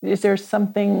blessed. Is there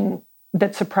something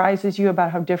that surprises you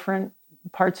about how different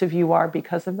parts of you are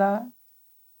because of that?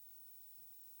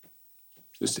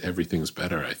 Just everything's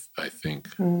better, I think.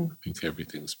 I think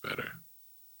everything's better.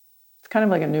 It's kind of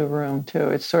like a new room, too.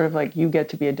 It's sort of like you get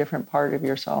to be a different part of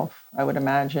yourself, I would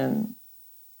imagine,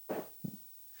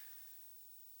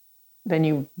 than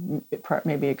you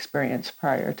maybe experienced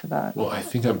prior to that. Well, I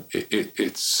think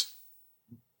it's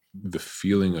the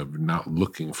feeling of not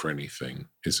looking for anything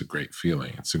is a great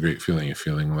feeling. It's a great feeling of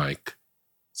feeling like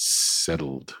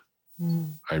settled.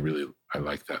 I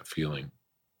like that feeling.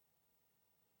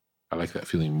 I like that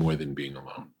feeling more than being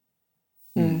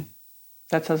alone.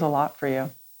 That says a lot for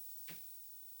you.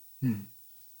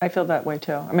 I feel that way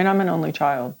too. I mean, I'm an only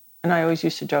child. And I always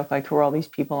used to joke, like, who are all these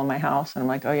people in my house? And I'm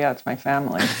like, oh yeah, it's my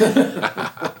family.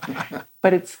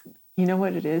 But it's, you know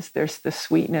what it is? There's the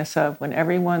sweetness of when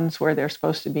everyone's where they're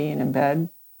supposed to be and in bed,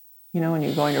 you know, when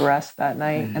you're going to rest that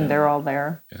night and they're all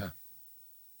there. Yeah.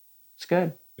 It's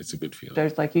good. It's a good feeling.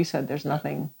 There's, like you said, there's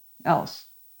nothing else.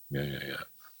 Yeah.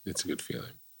 It's a good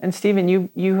feeling. And Stephen,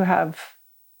 you have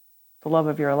the love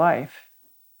of your life.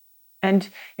 And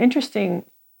interesting,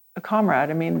 a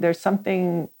comrade. I mean, there's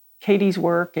something, Katie's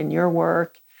work and your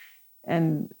work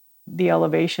and the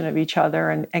elevation of each other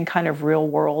and kind of real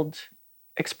world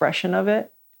expression of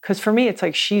it. Because for me, it's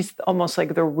like she's almost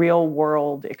like the real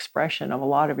world expression of a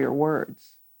lot of your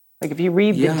words. Like if you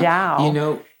read the Tao, you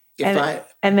know,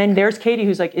 and then there's Katie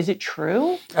who's like, is it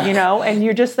true? You know, and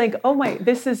you're just like, oh my,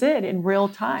 this is it in real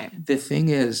time. The thing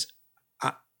is,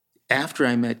 after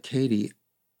I met Katie,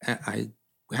 I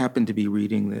happened to be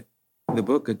reading the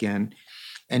book again.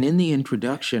 And in the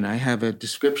introduction, I have a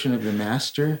description of the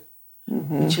master,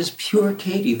 which is pure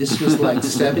Katie. This was like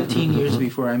 17 years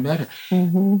before I met her.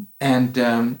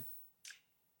 And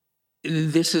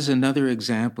this is another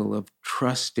example of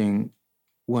trusting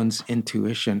one's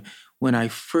intuition. When I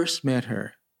first met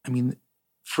her, I mean,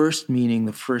 first meaning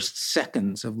the first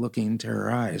seconds of looking into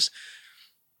her eyes,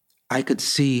 I could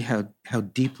see how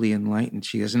deeply enlightened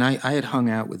she is. And I had hung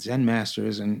out with Zen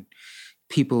masters and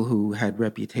people who had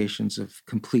reputations of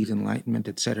complete enlightenment,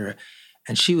 et cetera.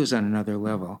 And she was on another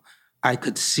level. I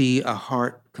could see a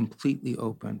heart completely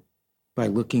open by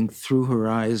looking through her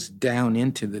eyes down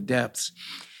into the depths.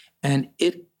 And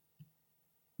it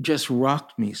just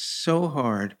rocked me so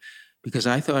hard because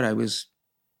I thought I was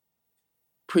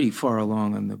pretty far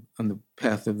along on the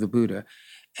path of the Buddha.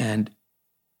 And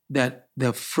that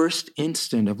the first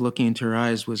instant of looking into her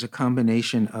eyes was a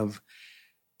combination of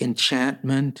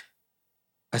enchantment,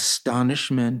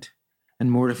 astonishment, and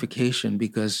mortification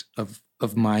because of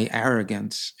my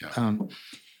arrogance. Yeah.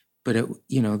 But it,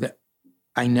 you know, that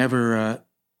I never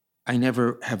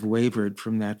have wavered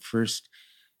from that first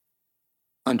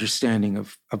understanding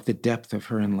of the depth of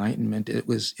her enlightenment. It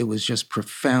was just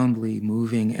profoundly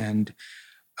moving and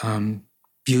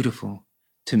beautiful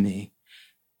to me.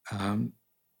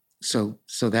 So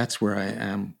that's where I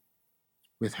am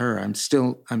with her. I'm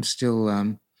still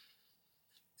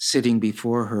sitting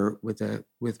before her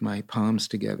with my palms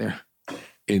together.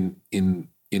 In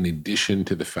addition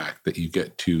to the fact that you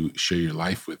get to share your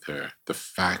life with her, the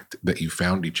fact that you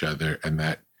found each other and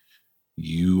that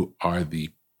you are the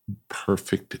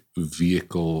perfect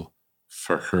vehicle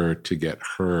for her to get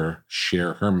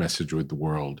share her message with the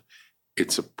world.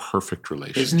 It's a perfect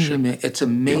relationship. Isn't it? It's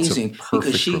amazing. It's a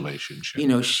perfect relationship. You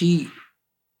know, she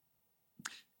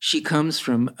comes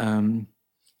from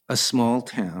a small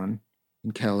town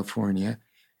in California.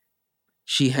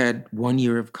 She had 1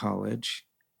 year of college.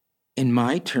 In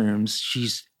my terms,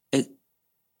 she's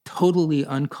totally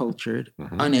uncultured,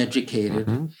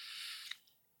 uneducated,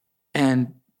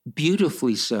 and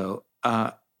beautifully so,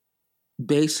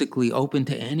 basically open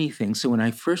to anything. So when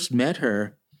I first met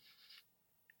her,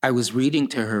 I was reading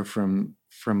to her from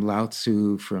from Lao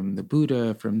Tzu, from the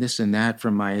Buddha, from this and that,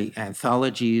 from my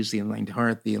anthologies, The Enlightened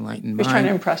Heart, The Enlightened Mind. He's trying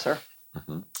to impress her.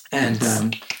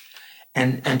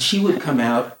 And she would come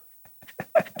out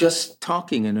just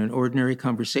talking in an ordinary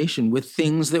conversation with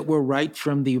things that were right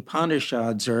from the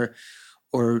Upanishads or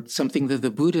something that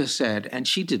the Buddha said, and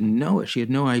she didn't know it. She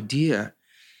had no idea.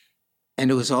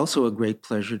 And it was also a great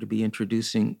pleasure to be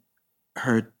introducing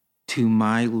her to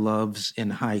my loves in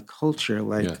high culture,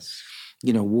 like,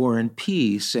 War and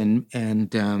Peace and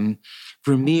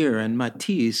Vermeer and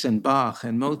Matisse and Bach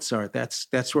and Mozart.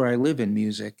 That's where I live in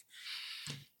music.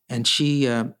 And she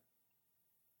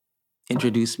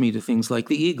introduced me to things like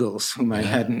the Eagles, whom I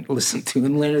hadn't listened to,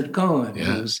 and Leonard Cohen.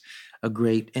 Yeah. It was a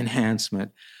great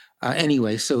enhancement.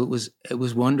 Anyway, so it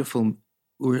was wonderful.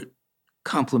 We're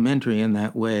complementary in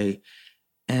that way.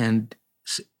 And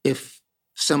if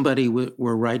somebody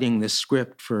were writing the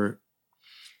script for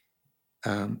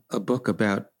a book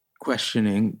about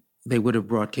questioning, they would have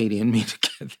brought Katie and me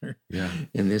together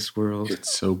in this world.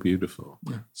 It's so beautiful.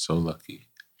 Yeah. So lucky.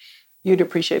 You'd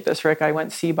appreciate this, Rick. I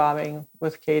went sea bobbing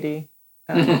with Katie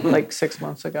like 6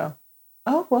 months ago.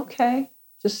 Oh, okay.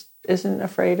 Just isn't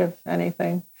afraid of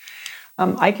anything.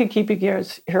 I could keep you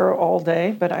guys here all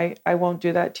day, but I won't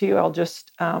do that to you. I'll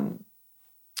just want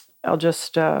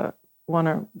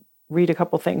to read a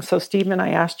couple things. So, Stephen,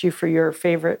 I asked you for your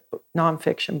favorite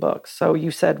nonfiction books. So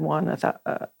you said one,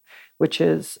 which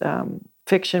is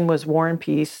fiction was War and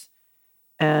Peace,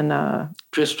 and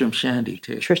Tristram Shandy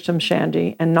too. Tristram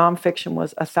Shandy, and nonfiction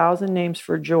was 1,000 Names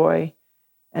for Joy,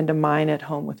 and A Mind at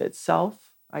Home with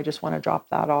Itself. I just want to drop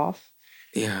that off.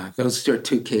 Yeah, those are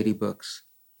 2 Katie books.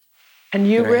 And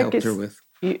you, Rick, I helped her with.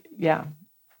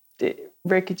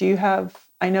 Rick, do you have?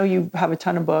 I know you have a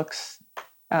ton of books.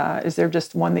 Is there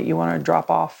just one that you want to drop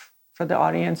off for the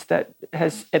audience that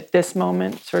has, at this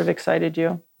moment, sort of excited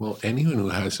you? Well, anyone who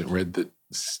hasn't read the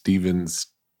Stephen's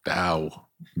Tao,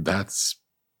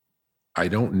 I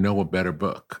don't know a better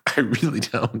book. I really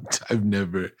don't. I've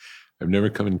never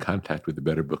come in contact with a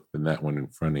better book than that one in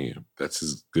front of you. That's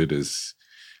as good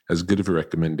of a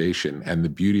recommendation. And the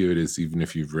beauty of it is, even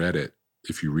if you've read it,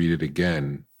 if you read it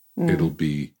again, it'll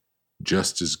be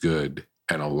just as good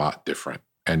and a lot different.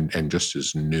 And just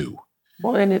as new.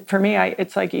 Well, and for me,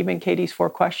 it's like even Katie's 4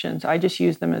 questions. I just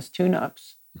use them as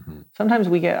tune-ups. Mm-hmm. Sometimes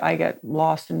I get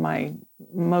lost in my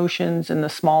emotions and the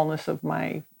smallness of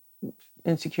my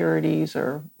insecurities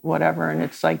or whatever. And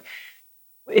it's like,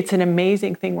 it's an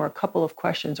amazing thing where a couple of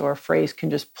questions or a phrase can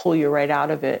just pull you right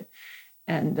out of it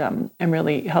and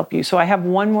really help you. So I have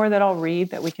one more that I'll read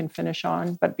that we can finish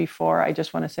on. But before, I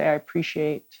just want to say I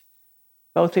appreciate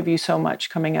both of you so much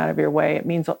coming out of your way. It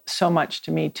means so much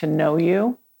to me to know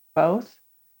you both.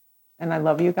 And I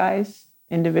love you guys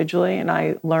individually. And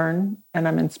I learn and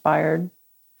I'm inspired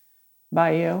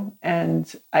by you.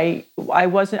 And I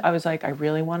was like, I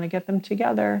really want to get them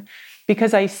together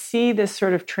because I see this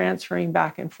sort of transferring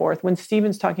back and forth. When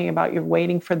Stephen's talking about you're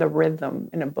waiting for the rhythm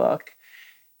in a book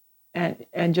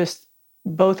and just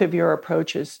both of your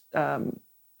approaches,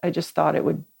 I just thought it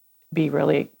would be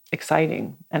really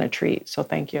exciting and a treat. So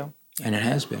thank you. And it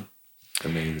has been.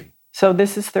 Amazing. So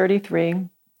this is 33.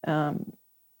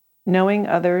 Knowing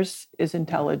others is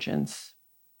intelligence.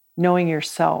 Knowing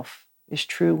yourself is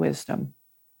true wisdom.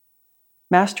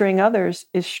 Mastering others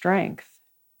is strength.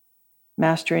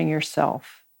 Mastering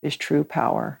yourself is true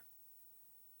power.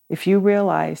 If you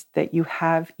realize that you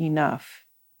have enough,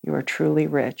 you are truly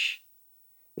rich.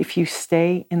 If you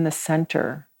stay in the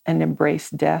center and embrace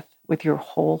death with your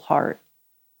whole heart,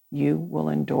 you will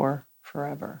endure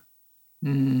forever.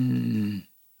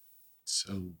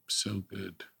 So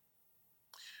good.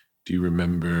 Do you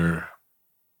remember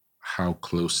how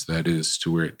close that is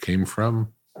to where it came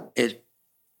from?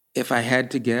 If I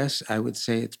had to guess, I would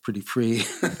say it's pretty free.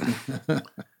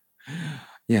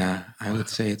 Yeah, I would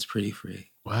say it's pretty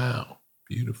free. Wow,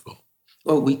 beautiful.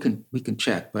 Well, we can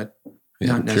check, but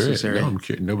not necessary.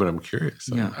 No, but I'm curious.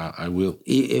 Yeah. I will.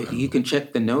 You can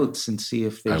check the notes and see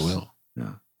if there's. I will.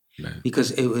 Yeah.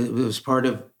 Because it was part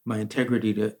of my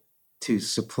integrity to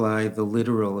supply the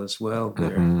literal as well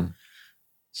there,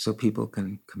 so people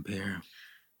can compare.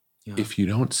 Yeah. If you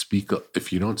don't speak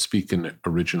an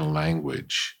original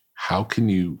language, how can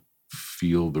you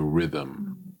feel the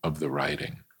rhythm of the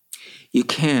writing? You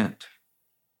can't.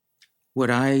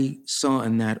 What I saw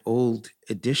in that old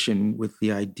edition with the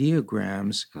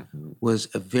ideograms was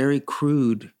a very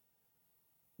crude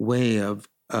way of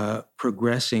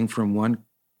progressing from one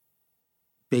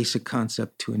basic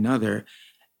concept to another,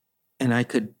 and I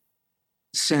could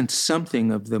sense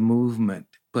something of the movement,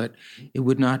 but it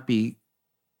would not be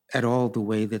at all the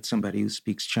way that somebody who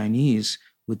speaks Chinese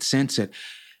would sense it.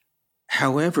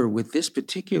 However, with this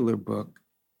particular book,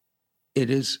 it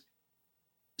is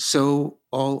so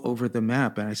all over the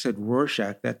map. And I said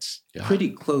Rorschach, that's pretty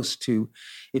close to,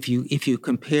 if you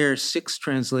compare 6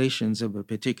 translations of a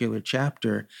particular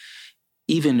chapter,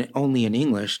 even only in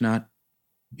English, not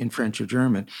in French or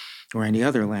German or any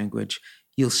other language,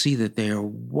 you'll see that they are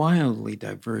wildly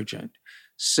divergent.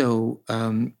 So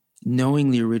knowing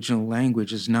the original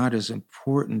language is not as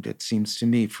important, it seems to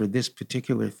me, for this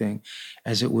particular thing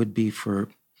as it would be for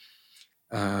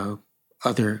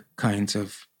other kinds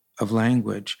of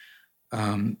language.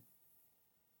 So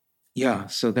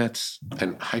that's...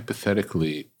 And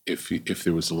hypothetically, if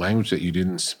there was a language that you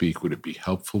didn't speak, would it be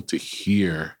helpful to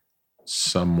hear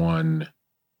someone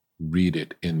read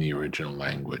it in the original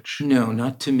language? No,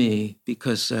 not to me,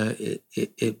 because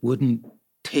it wouldn't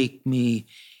take me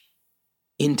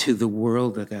into the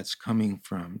world that that's coming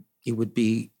from. It would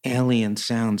be alien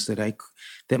sounds that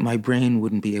my brain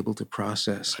wouldn't be able to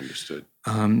process. Understood.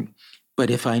 But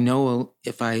if I know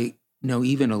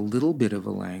even a little bit of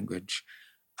a language,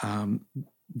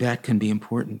 that can be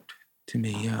important to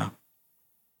me. Yeah.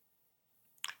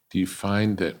 Do you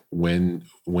find that when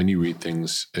you read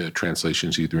things,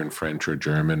 translations either in French or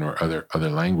German or other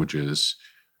languages,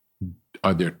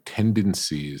 are there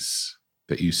tendencies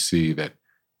that you see that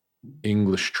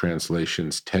English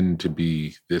translations tend to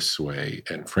be this way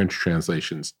and French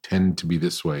translations tend to be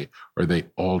this way? Or are they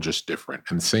all just different?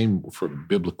 And same for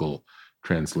biblical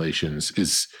translations.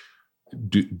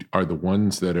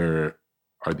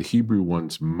 Are the Hebrew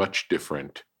ones much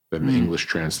different than the English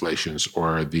translations, or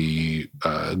are the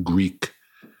Greek,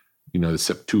 the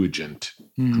Septuagint,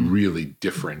 really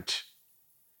different?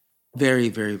 Very,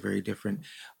 very, very different.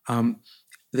 I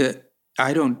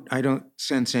don't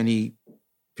sense any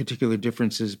particular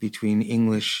differences between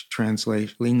English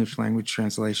language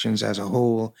translations as a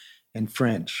whole and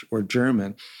French or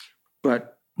German,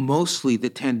 but mostly the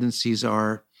tendencies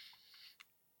are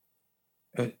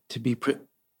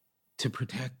to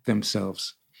protect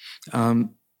themselves.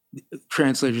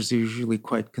 Translators are usually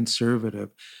quite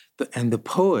conservative, and the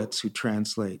poets who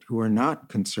translate, who are not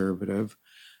conservative,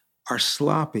 are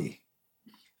sloppy.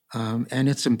 And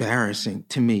it's embarrassing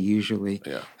to me, usually.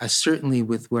 Yeah. Certainly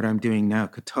with what I'm doing now,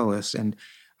 Catullus, and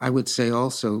I would say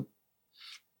also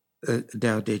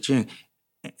Tao Te Ching.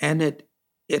 And it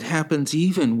happens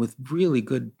even with really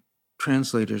good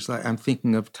translators. Like I'm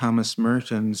thinking of Thomas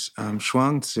Merton's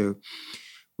Chuang-Tzu,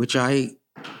 which I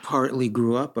partly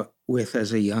grew up with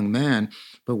as a young man.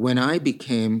 But when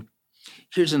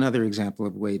here's another example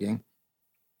of waiting.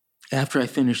 After I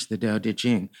finished the Tao Te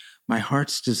Ching, my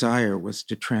heart's desire was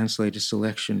to translate a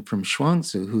selection from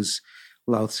Chuang-Tzu, who's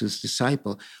Lao Tzu's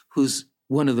disciple, who's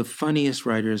one of the funniest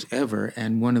writers ever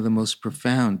and one of the most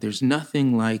profound. There's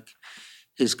nothing like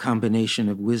his combination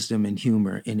of wisdom and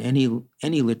humor in any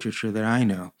literature that I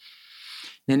know.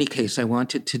 In any case, I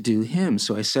wanted to do him,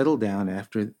 so I settled down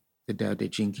after the Tao Te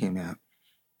Ching came out.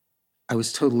 I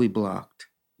was totally blocked.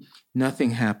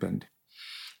 Nothing happened.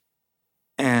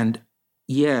 And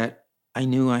yet, I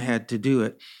knew I had to do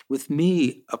it. With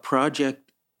me,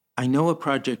 I know a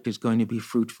project is going to be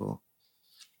fruitful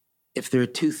if there are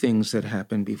 2 things that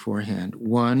happen beforehand.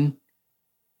 One,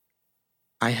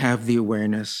 I have the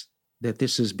awareness that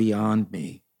this is beyond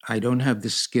me. I don't have the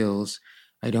skills.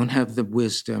 I don't have the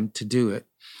wisdom to do it.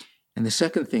 And the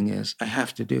second thing is, I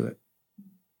have to do it.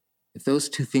 If those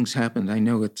 2 things happen, I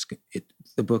know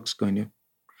the book's going to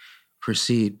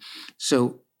proceed.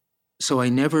 So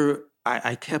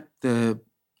I kept the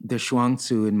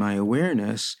Chuang-Tzu in my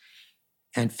awareness,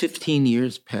 and 15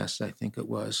 years passed, I think it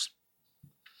was.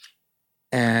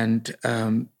 And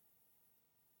I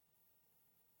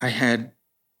had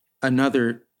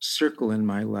another circle in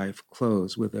my life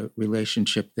close with a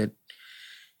relationship that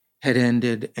had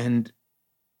ended and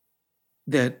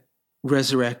that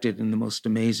resurrected in the most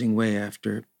amazing way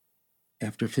after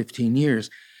 15 years.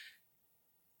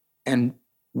 And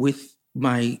with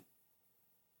my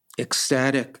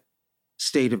ecstatic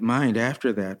state of mind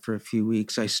after that, for a few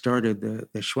weeks, I started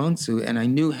the Chuang-Tzu, and I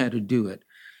knew how to do it.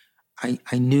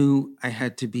 I knew I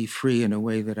had to be free in a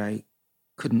way that I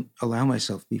couldn't allow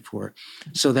myself before.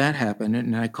 So that happened,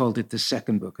 and I called it the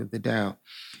second book of the Tao.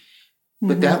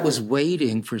 But that was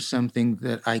waiting for something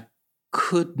that I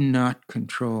could not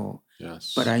control.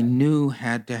 Yes. But I knew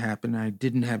had to happen. I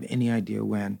didn't have any idea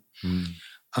when.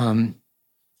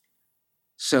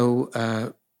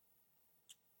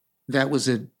 That was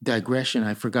a digression.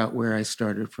 I forgot where I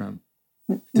started from.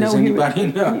 Does anybody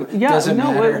know? Yeah, Doesn't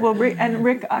matter. Well,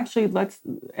 Rick, actually,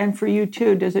 and for you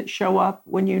too, does it show up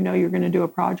when you know you're going to do a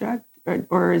project?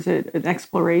 or is it an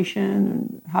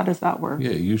exploration? How does that work?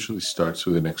 Yeah, it usually starts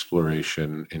with an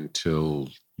exploration until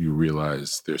you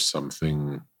realize there's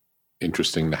something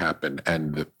interesting to happen,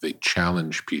 and the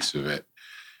challenge piece of it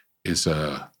is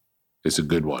a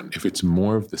good one. If it's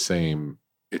more of the same,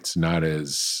 it's not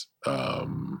as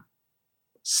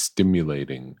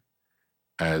stimulating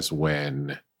as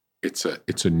when it's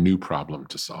a new problem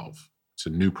to solve. It's a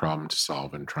new problem to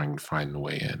solve and trying to find the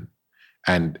way in.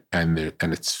 And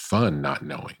it's fun not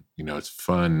knowing. It's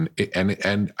fun.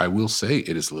 And I will say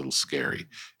it is a little scary.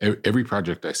 Every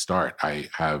project I start, I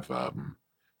have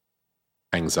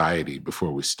anxiety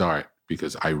before we start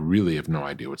because I really have no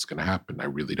idea what's going to happen. I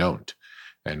really don't.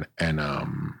 And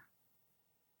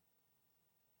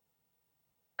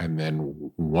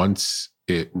then once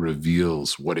it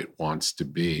reveals what it wants to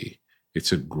be,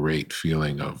 it's a great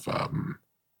feeling of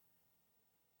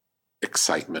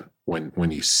excitement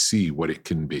when you see what it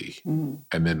can be. And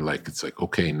then it's like,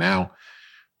 okay, now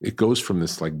it goes from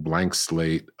this like blank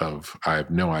slate of I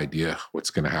have no idea what's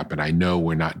going to happen. I know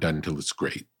we're not done till it's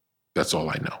great. That's all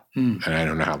I know. And I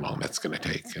don't know how long that's going to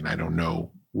take. And I don't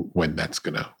know when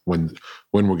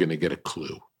when we're going to get a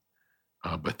clue.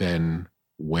 But then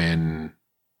when,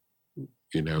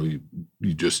 you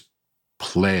just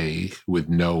play with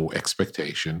no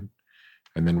expectation.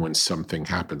 And then when something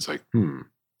happens like,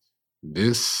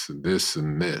 this,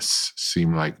 and this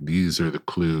seem like these are the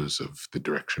clues of the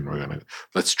direction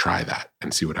let's try that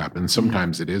and see what happens.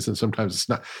 Sometimes it is, and sometimes it's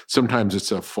not. Sometimes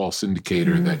it's a false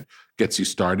indicator that gets you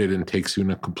started and takes you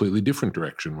in a completely different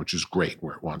direction, which is great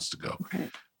where it wants to go.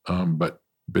 Right.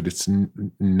 But it's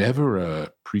never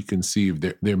a preconceived.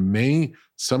 There may,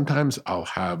 sometimes I'll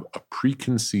have a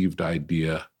preconceived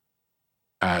idea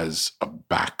as a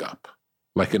backup,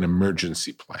 like an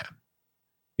emergency plan.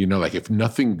 Like if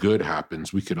nothing good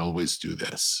happens, we could always do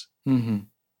this.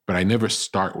 But I never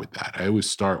start with that. I always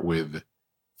start with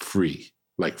free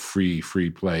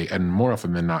play. And more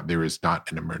often than not, there is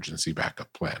not an emergency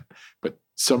backup plan. But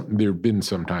there have been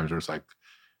some times where it's like,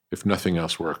 if nothing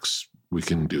else works, we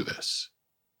can do this.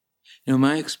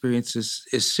 My experience is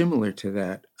similar to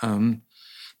that,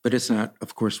 but it's not,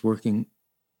 of course, working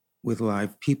with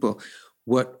live people.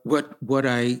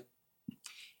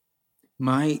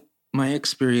 My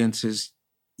experience is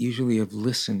usually of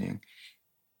listening.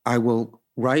 I will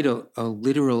write a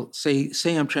literal, say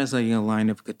I'm translating a line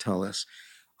of Catullus.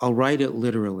 I'll write it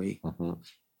literally,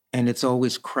 and it's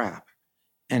always crap.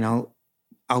 And I'll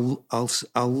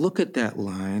look at that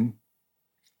line,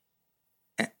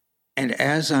 and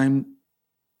as I'm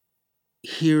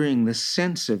hearing the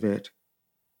sense of it,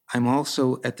 I'm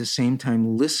also at the same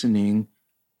time listening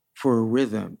for a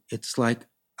rhythm. It's like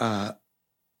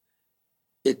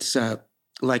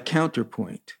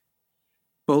counterpoint.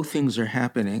 Both things are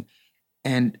happening,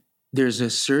 and there's a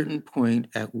certain point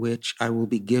at which I will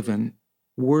be given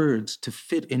words to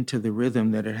fit into the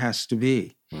rhythm that it has to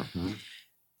be.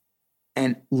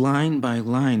 And line by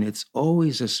line, it's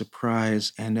always a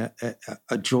surprise, and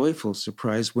a joyful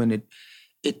surprise when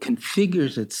it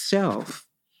configures itself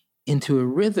into a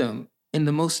rhythm in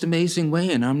the most amazing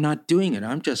way. And I'm not doing it.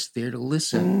 I'm just there to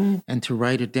listen and to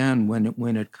write it down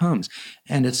when it comes.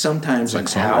 And it's sometimes an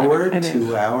hour,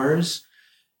 2 hours.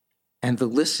 And the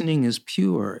listening is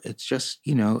pure. It's just,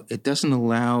 it doesn't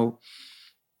allow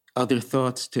other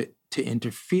thoughts to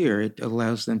interfere. It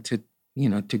allows them to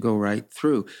go right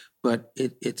through. But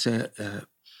it's a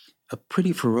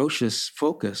pretty ferocious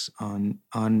focus on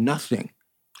nothing.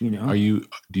 Do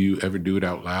you ever do it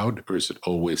out loud, or is it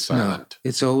always silent? No,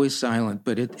 it's always silent,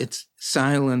 but it's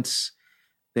silence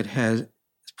that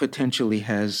potentially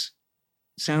has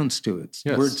sounds to it,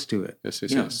 words to it.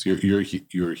 Yes.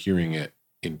 You're hearing it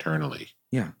internally.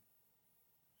 Yeah.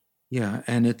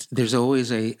 And there's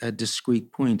always a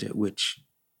discrete point at which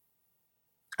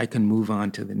I can move on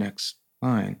to the next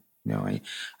line.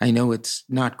 I know it's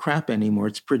not crap anymore.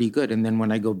 It's pretty good. And then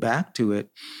when I go back to it,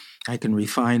 I can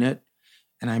refine it.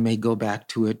 And I may go back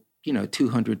to it,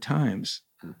 200 times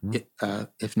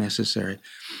if necessary.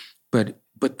 But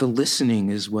the listening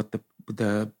is what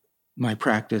my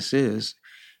practice is,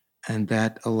 and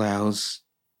that allows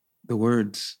the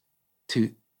words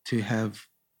to have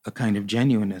a kind of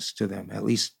genuineness to them, at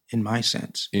least in my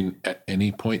sense. At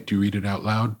any point, do you read it out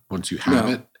loud? Once you have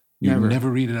it, you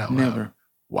never read it out loud. Never.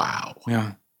 Wow.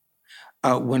 Yeah.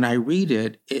 When I read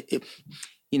it,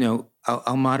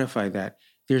 I'll modify that.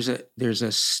 There's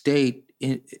a state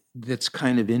that's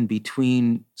kind of in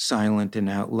between silent and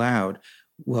out loud,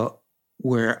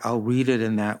 where I'll read it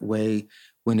in that way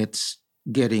when it's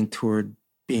getting toward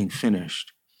being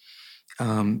finished,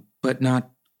 but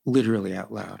not literally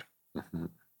out loud.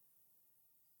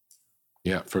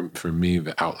 Yeah, for me,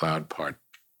 the out loud part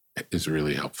is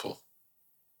really helpful.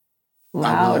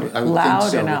 Loud, I would loud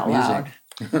think so and with out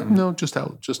music. loud. No, just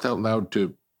out loud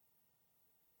to,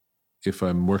 if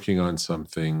I'm working on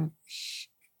something,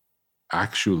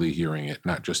 actually hearing it,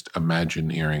 not just imagine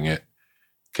hearing it,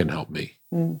 can help me.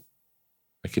 Mm.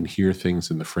 I can hear things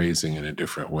in the phrasing in a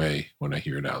different way when I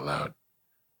hear it out loud.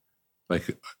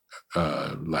 Like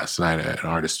last night, an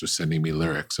artist was sending me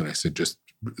lyrics, and I said, just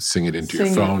sing it into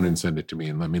your phone and send it to me,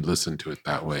 and let me listen to it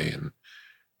that way. And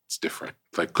it's different,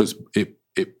 like, because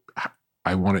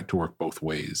I want it to work both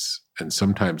ways, and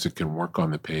sometimes it can work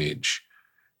on the page,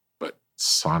 but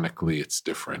sonically it's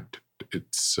different.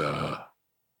 It's I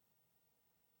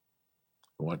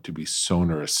want to be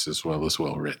sonorous as well as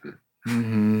well written.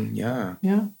 Mm-hmm. Yeah.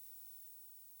 Yeah.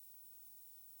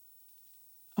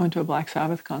 I went to a Black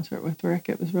Sabbath concert with Rick.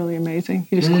 It was really amazing.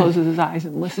 He just closes his eyes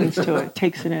and listens to it,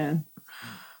 takes it in.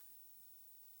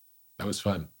 That was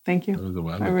fun. Thank you. That was a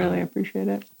while I ago. really appreciate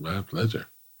it. My pleasure.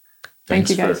 Thank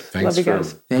you, guys. Thanks Love you for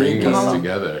guys. bringing Thank us you.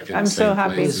 together. In I'm the so same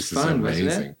happy. place. It was This fun, is wasn't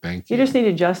it? amazing. Thank you. You just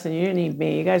needed Justin. You didn't need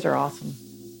me. You guys are awesome.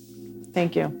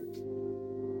 Thank you.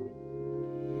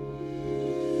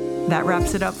 That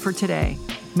wraps it up for today.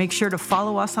 Make sure to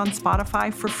follow us on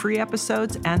Spotify for free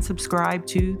episodes and subscribe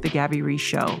to The Gabby Reese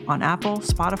Show on Apple,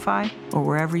 Spotify, or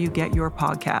wherever you get your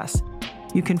podcasts.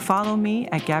 You can follow me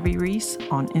at Gabby Reese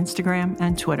on Instagram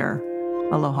and Twitter.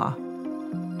 Aloha.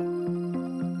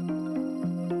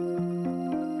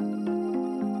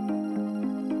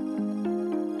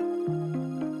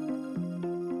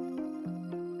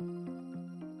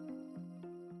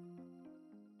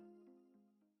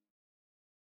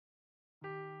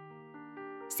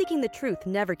 Seeking the truth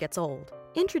never gets old.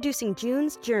 Introducing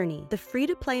June's Journey, the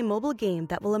free-to-play mobile game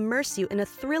that will immerse you in a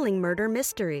thrilling murder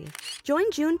mystery. Join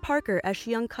June Parker as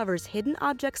she uncovers hidden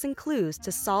objects and clues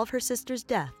to solve her sister's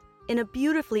death in a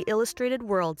beautifully illustrated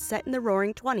world set in the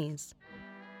Roaring '20s.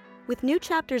 With new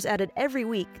chapters added every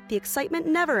week, the excitement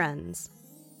never ends.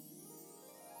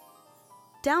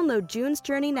 Download June's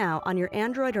Journey now on your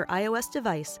Android or iOS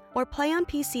device, or play on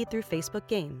PC through Facebook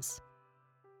Games.